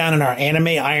coming down in our anime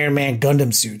Iron Man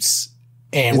Gundam suits.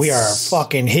 And we are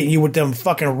fucking hitting you with them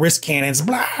fucking wrist cannons,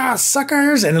 blah,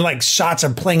 suckers. And then like shots are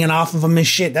plinging off of them and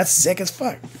shit. That's sick as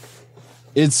fuck.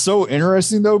 It's so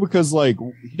interesting though, because like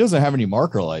he doesn't have any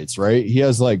marker lights, right? He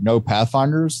has like no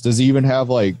pathfinders. Does he even have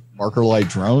like marker light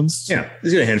drones? Yeah,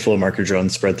 he's got a handful of marker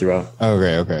drones spread throughout.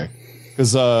 Okay.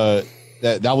 Because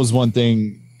that was one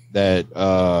thing that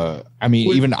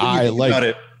even I like. About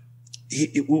it,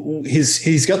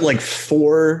 he's got like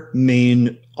 4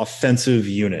 main offensive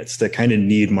units that kind of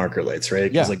need marker lights,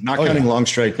 right? Because like not counting long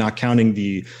strike, not counting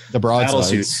the battle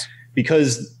suits.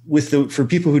 Because for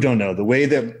people who don't know, the way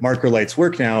that marker lights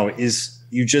work now is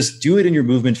you just do it in your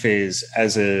movement phase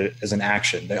as an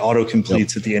action. They auto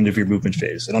completes at the end of your movement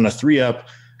phase. And on a 3-up,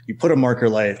 you put a marker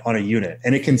light on a unit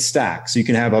and it can stack. So you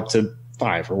can have up to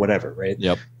 5 or whatever, right?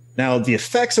 Yep. Now, the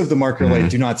effects of the marker light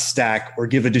do not stack or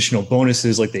give additional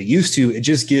bonuses like they used to. It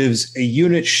just gives a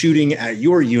unit shooting at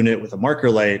your unit with a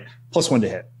marker light +1 to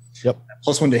hit. Yep.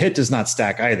 +1 to hit does not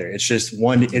stack either. It's just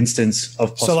one instance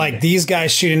of +1. So like these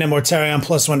guys shooting at Mortarion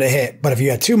 +1 to hit, but if you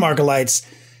had 2 marker lights,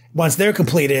 once they're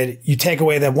completed, you take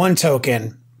away that 1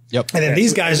 token. Yep. And then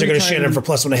these guys are going to shoot time- him for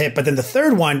 +1 to hit, but then the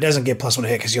third one doesn't get +1 to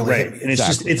hit because you only hit. And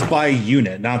it's by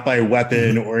unit, not by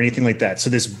weapon or anything like that. So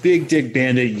this big dick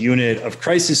bandit unit of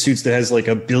crisis suits that has like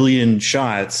 1 billion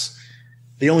shots,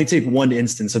 they only take 1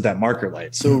 instance of that marker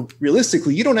light. So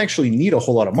realistically, you don't actually need a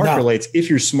whole lot of marker lights if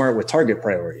you're smart with target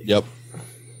priority. Yep.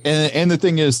 And the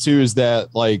thing is too, is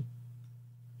that like,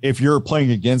 if you're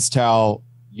playing against Tau,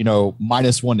 you know,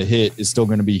 -1 to hit is still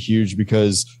going to be huge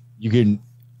because you can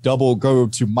double go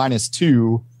to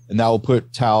 -2 and that will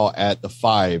put Tau at the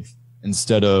 5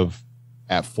 instead of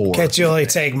at 4. Can't you only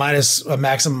take a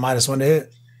maximum -1 to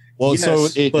hit? Well, Yes, so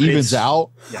it but evens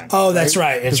out. Yeah. Oh, that's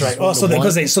right. That's right. Oh, so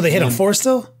they hit on 4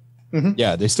 still?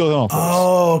 Yeah, they still hit on 4.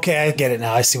 Oh, okay. I get it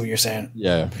now. I see what you're saying.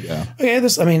 Yeah.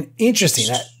 Okay, interesting.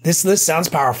 This list sounds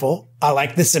powerful. I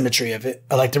like the symmetry of it.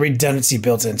 I like the redundancy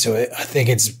built into it. I think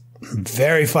it's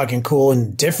very fucking cool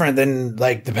and different than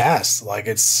like the past. Like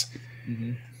it's,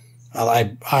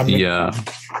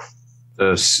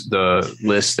 the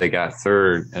list they got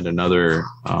third at another.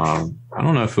 I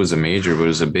don't know if it was a major, but it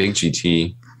was a big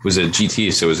GT. It was a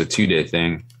GT, so it was a 2-day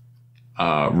thing.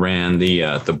 Ran the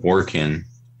Borkin.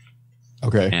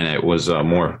 Okay. And it was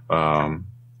more,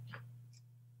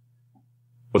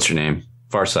 what's her name?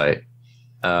 Farsight.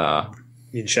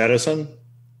 In Shadow Sun?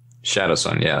 Shadow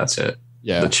Sun. Yeah, that's it.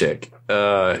 Yeah. The chick.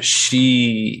 And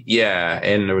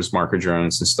there was marker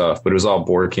drones and stuff, but it was all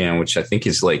Borkin, which I think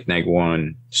is like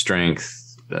 -1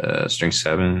 strength, strength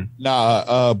 7.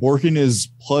 Nah, Borkin is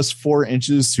 +4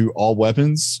 inches to all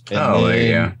weapons. There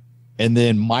you go. And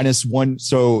then -1.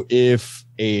 So if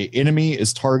a enemy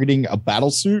is targeting a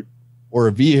battle suit or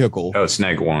a vehicle, it's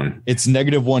 -1. it's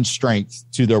 -1 strength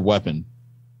to their weapon.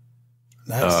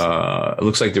 nice. It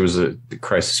looks like there was a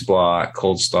Crisis Block,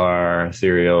 Cold Star,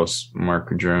 Ethereos,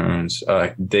 marker drones.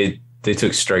 They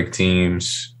took strike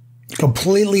teams.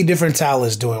 Completely different Tal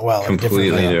is doing well.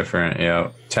 Completely different. Yeah.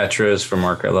 Tetras for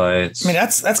marker lights. I mean,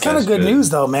 that's kind of good news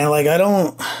though, man. Like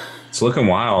it's looking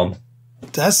wild.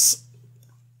 That's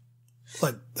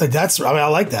I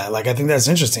like that. Like, I think that's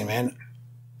interesting, man.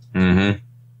 Mm-hmm.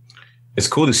 It's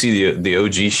cool to see the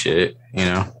OG shit, you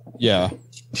know? Yeah.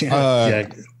 Yeah.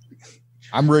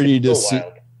 I'm ready to see.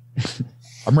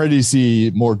 I'm ready to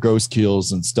see more ghost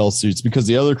kills and stealth suits, because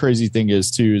the other crazy thing is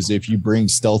too, is if you bring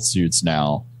stealth suits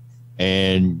now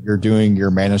and you're doing your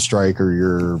mana strike or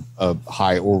your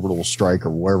high orbital strike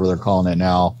or whatever they're calling it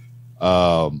now,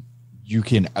 you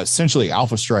can essentially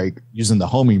alpha strike using the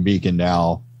homing beacon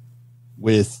now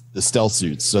with the stealth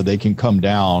suits, so they can come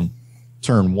down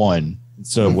turn 1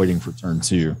 instead of waiting for turn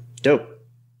 2. Dope.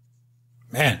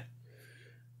 Man.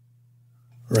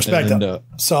 Respect them.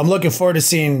 So I'm looking forward to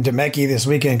seeing Demeki this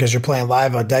weekend, because you're playing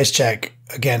live on Dice Check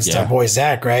against our boy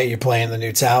Zach, right? You're playing the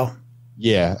new Tau.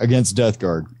 Yeah, against Death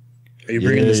Guard. Are you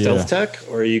bringing the stealth tech,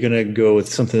 or are you going to go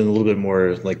with something a little bit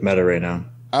more like meta right now?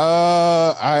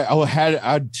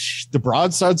 The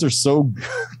broadsides are so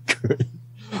good.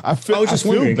 I feel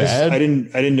bad. I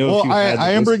didn't know. Well, if you had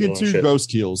I am bringing two 2 ghost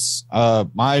kills.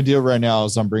 My idea right now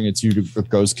is I'm bringing 2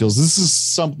 ghost kills. This is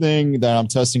something that I'm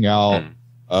testing out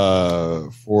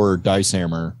for Dice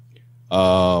Hammer.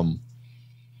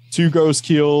 2 ghost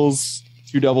kills,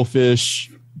 2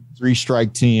 devilfish, 3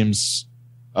 strike teams.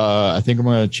 I think I'm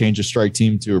going to change a strike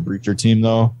team to a breacher team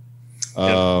though.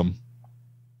 I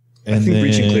think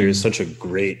breach and clear is such a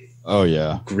great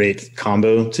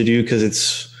combo to do, because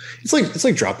it's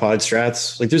like drop pod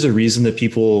strats. Like, there's a reason that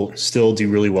people still do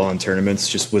really well in tournaments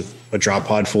just with a drop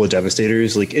pod full of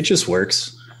devastators. Like, it just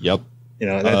works. Yep. You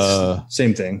know, that's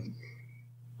same thing.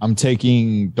 I'm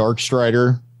taking Dark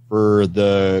Strider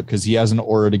because he has an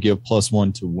aura to give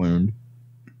 +1 to wound.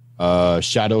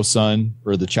 Shadow Sun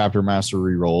for the Chapter Master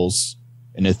rerolls.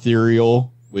 An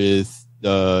Ethereal with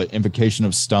the Invocation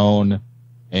of Stone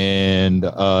and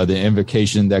the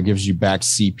Invocation that gives you back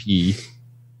CP.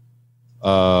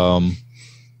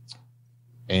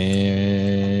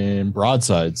 And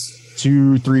broadsides.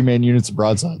 2 3-man units of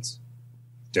broadsides.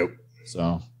 Dope.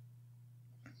 So,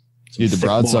 dude, the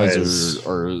broadsides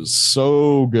are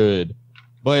so good.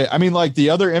 But I mean, like, the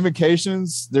other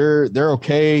invocations, they're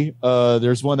okay.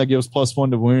 There's one that gives +1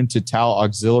 to wound to Tau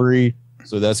Auxiliary,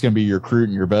 so that's gonna be your Crute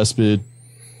and your Vespid.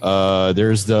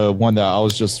 There's the one that I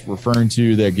was just referring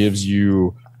to that gives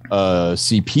you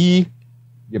CP,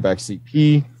 get back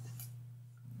CP.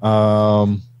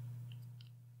 And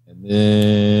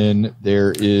then then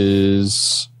there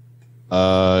is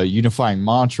unifying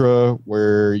mantra,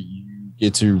 where you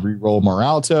get to reroll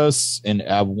morale tests and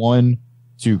add 1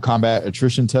 to combat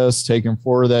attrition tests taken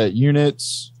for that unit.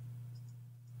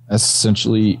 That's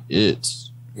essentially it.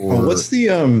 What's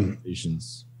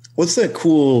that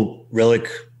cool relic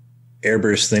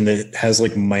airburst thing that has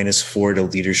like -4 to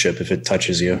leadership if it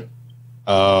touches you?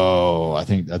 Oh, I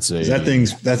think that's that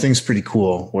thing's pretty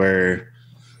cool, where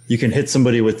you can hit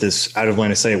somebody with this out of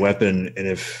line of sight weapon, and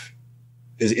if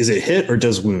is it hit or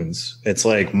does wounds, it's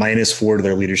like -4 to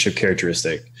their leadership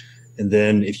characteristic. And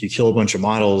then if you kill a bunch of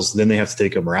models, then they have to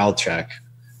take a morale check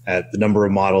at the number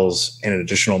of models and an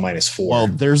additional -4. Well,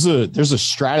 there's a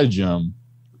stratagem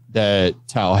that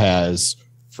Tau has.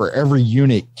 For every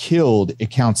unit killed, it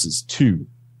counts as 2.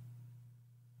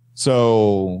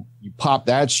 So you pop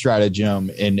that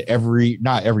stratagem, and every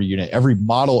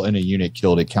model in a unit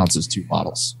killed, it counts as 2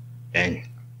 models. Dang.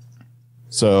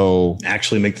 So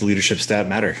actually make the leadership stat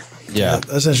matter. Yeah,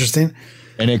 that's interesting.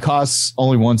 And it costs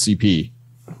only 1 CP,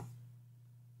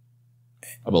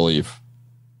 I believe.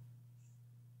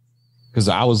 Because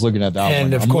I was looking at that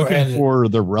one. I'm looking for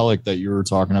the relic that you were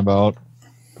talking about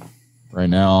right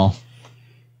now.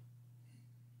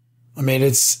 I mean,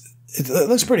 it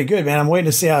looks pretty good, man. I'm waiting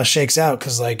to see how it shakes out,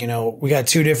 because, like, we got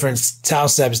 2 different Tau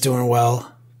Sebs doing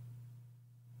well.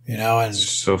 And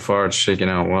so far it's shaking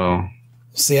out well.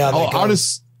 See how that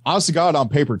goes. Honest to God, on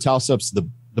paper, Tau Seb's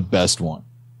the best one.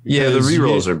 Yeah, the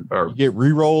rerolls are you get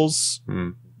rerolls.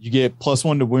 You get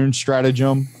 +1 to wound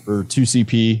stratagem for 2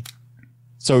 CP.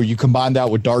 So you combine that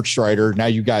with Dark Strider. Now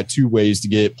you got 2 ways to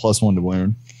get +1 to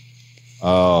wound.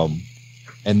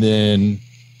 And then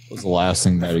what's the last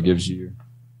thing that it gives you?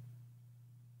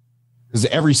 Because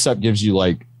every sep gives you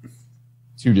like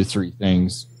 2 to 3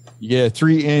 things. You get a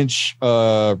 3-inch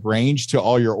range to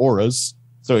all your auras.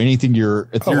 So anything your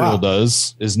ethereal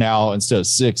does is now, instead of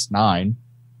 6, 9.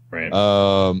 Right.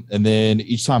 And then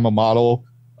each time a model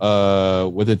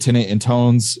with a tenant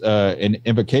intones an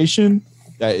invocation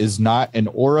that is not an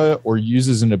aura or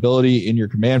uses an ability in your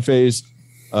command phase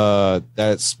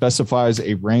that specifies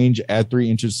a range, add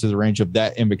 3 inches to the range of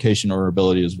that invocation or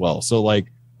ability as well. So like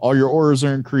all your auras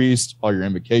are increased, all your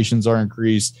invocations are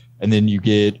increased, and then you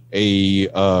get a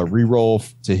reroll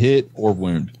to hit or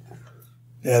wound.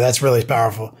 Yeah, that's really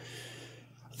powerful.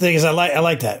 The thing is, I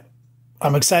like that.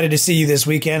 I'm excited to see you this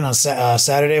weekend on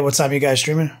Saturday. What time are you guys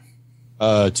streaming?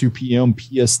 2 p.m.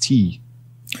 PST. You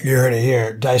heard it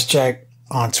here. Dice Check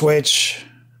on Twitch.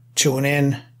 Tune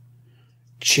in.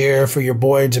 Cheer for your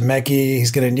boy Demeki.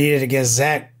 He's going to need it against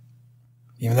Zach.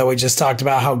 Even though we just talked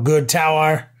about how good Tau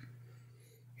are,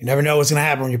 you never know what's going to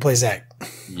happen when you play Zach.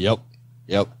 Yep.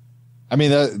 I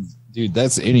mean,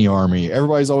 that's any army.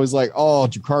 Everybody's always like, oh,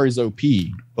 Drakari's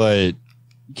OP, but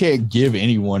you can't give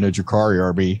anyone a Drakari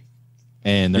army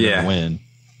and they're going to win.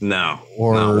 No,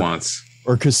 not once.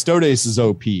 Or Custodes is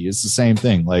OP. It's the same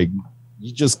thing. Like,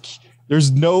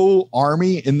 there's no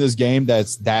army in this game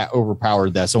that's that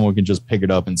overpowered that someone can just pick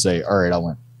it up and say, all right, I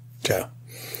win. Okay.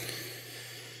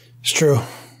 It's true.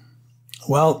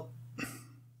 Well,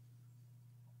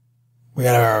 we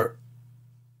got our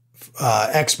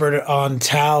expert on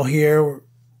Tau here.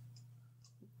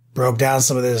 Broke down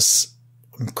some of this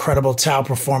incredible Tau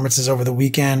performances over the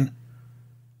weekend.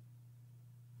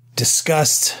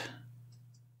 Discussed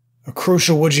a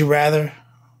crucial would you rather,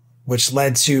 which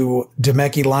led to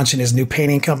Demeki launching his new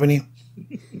painting company.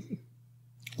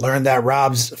 Learned that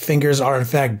Rob's fingers are in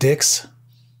fact dicks.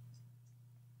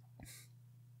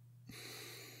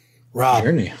 Rob,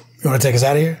 you want to take us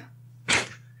out of here?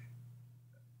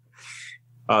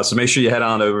 So make sure you head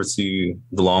on over to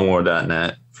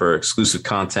thelongwar.net for exclusive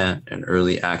content and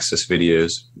early access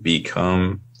videos.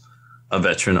 Become a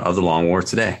veteran of the Long War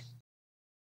today.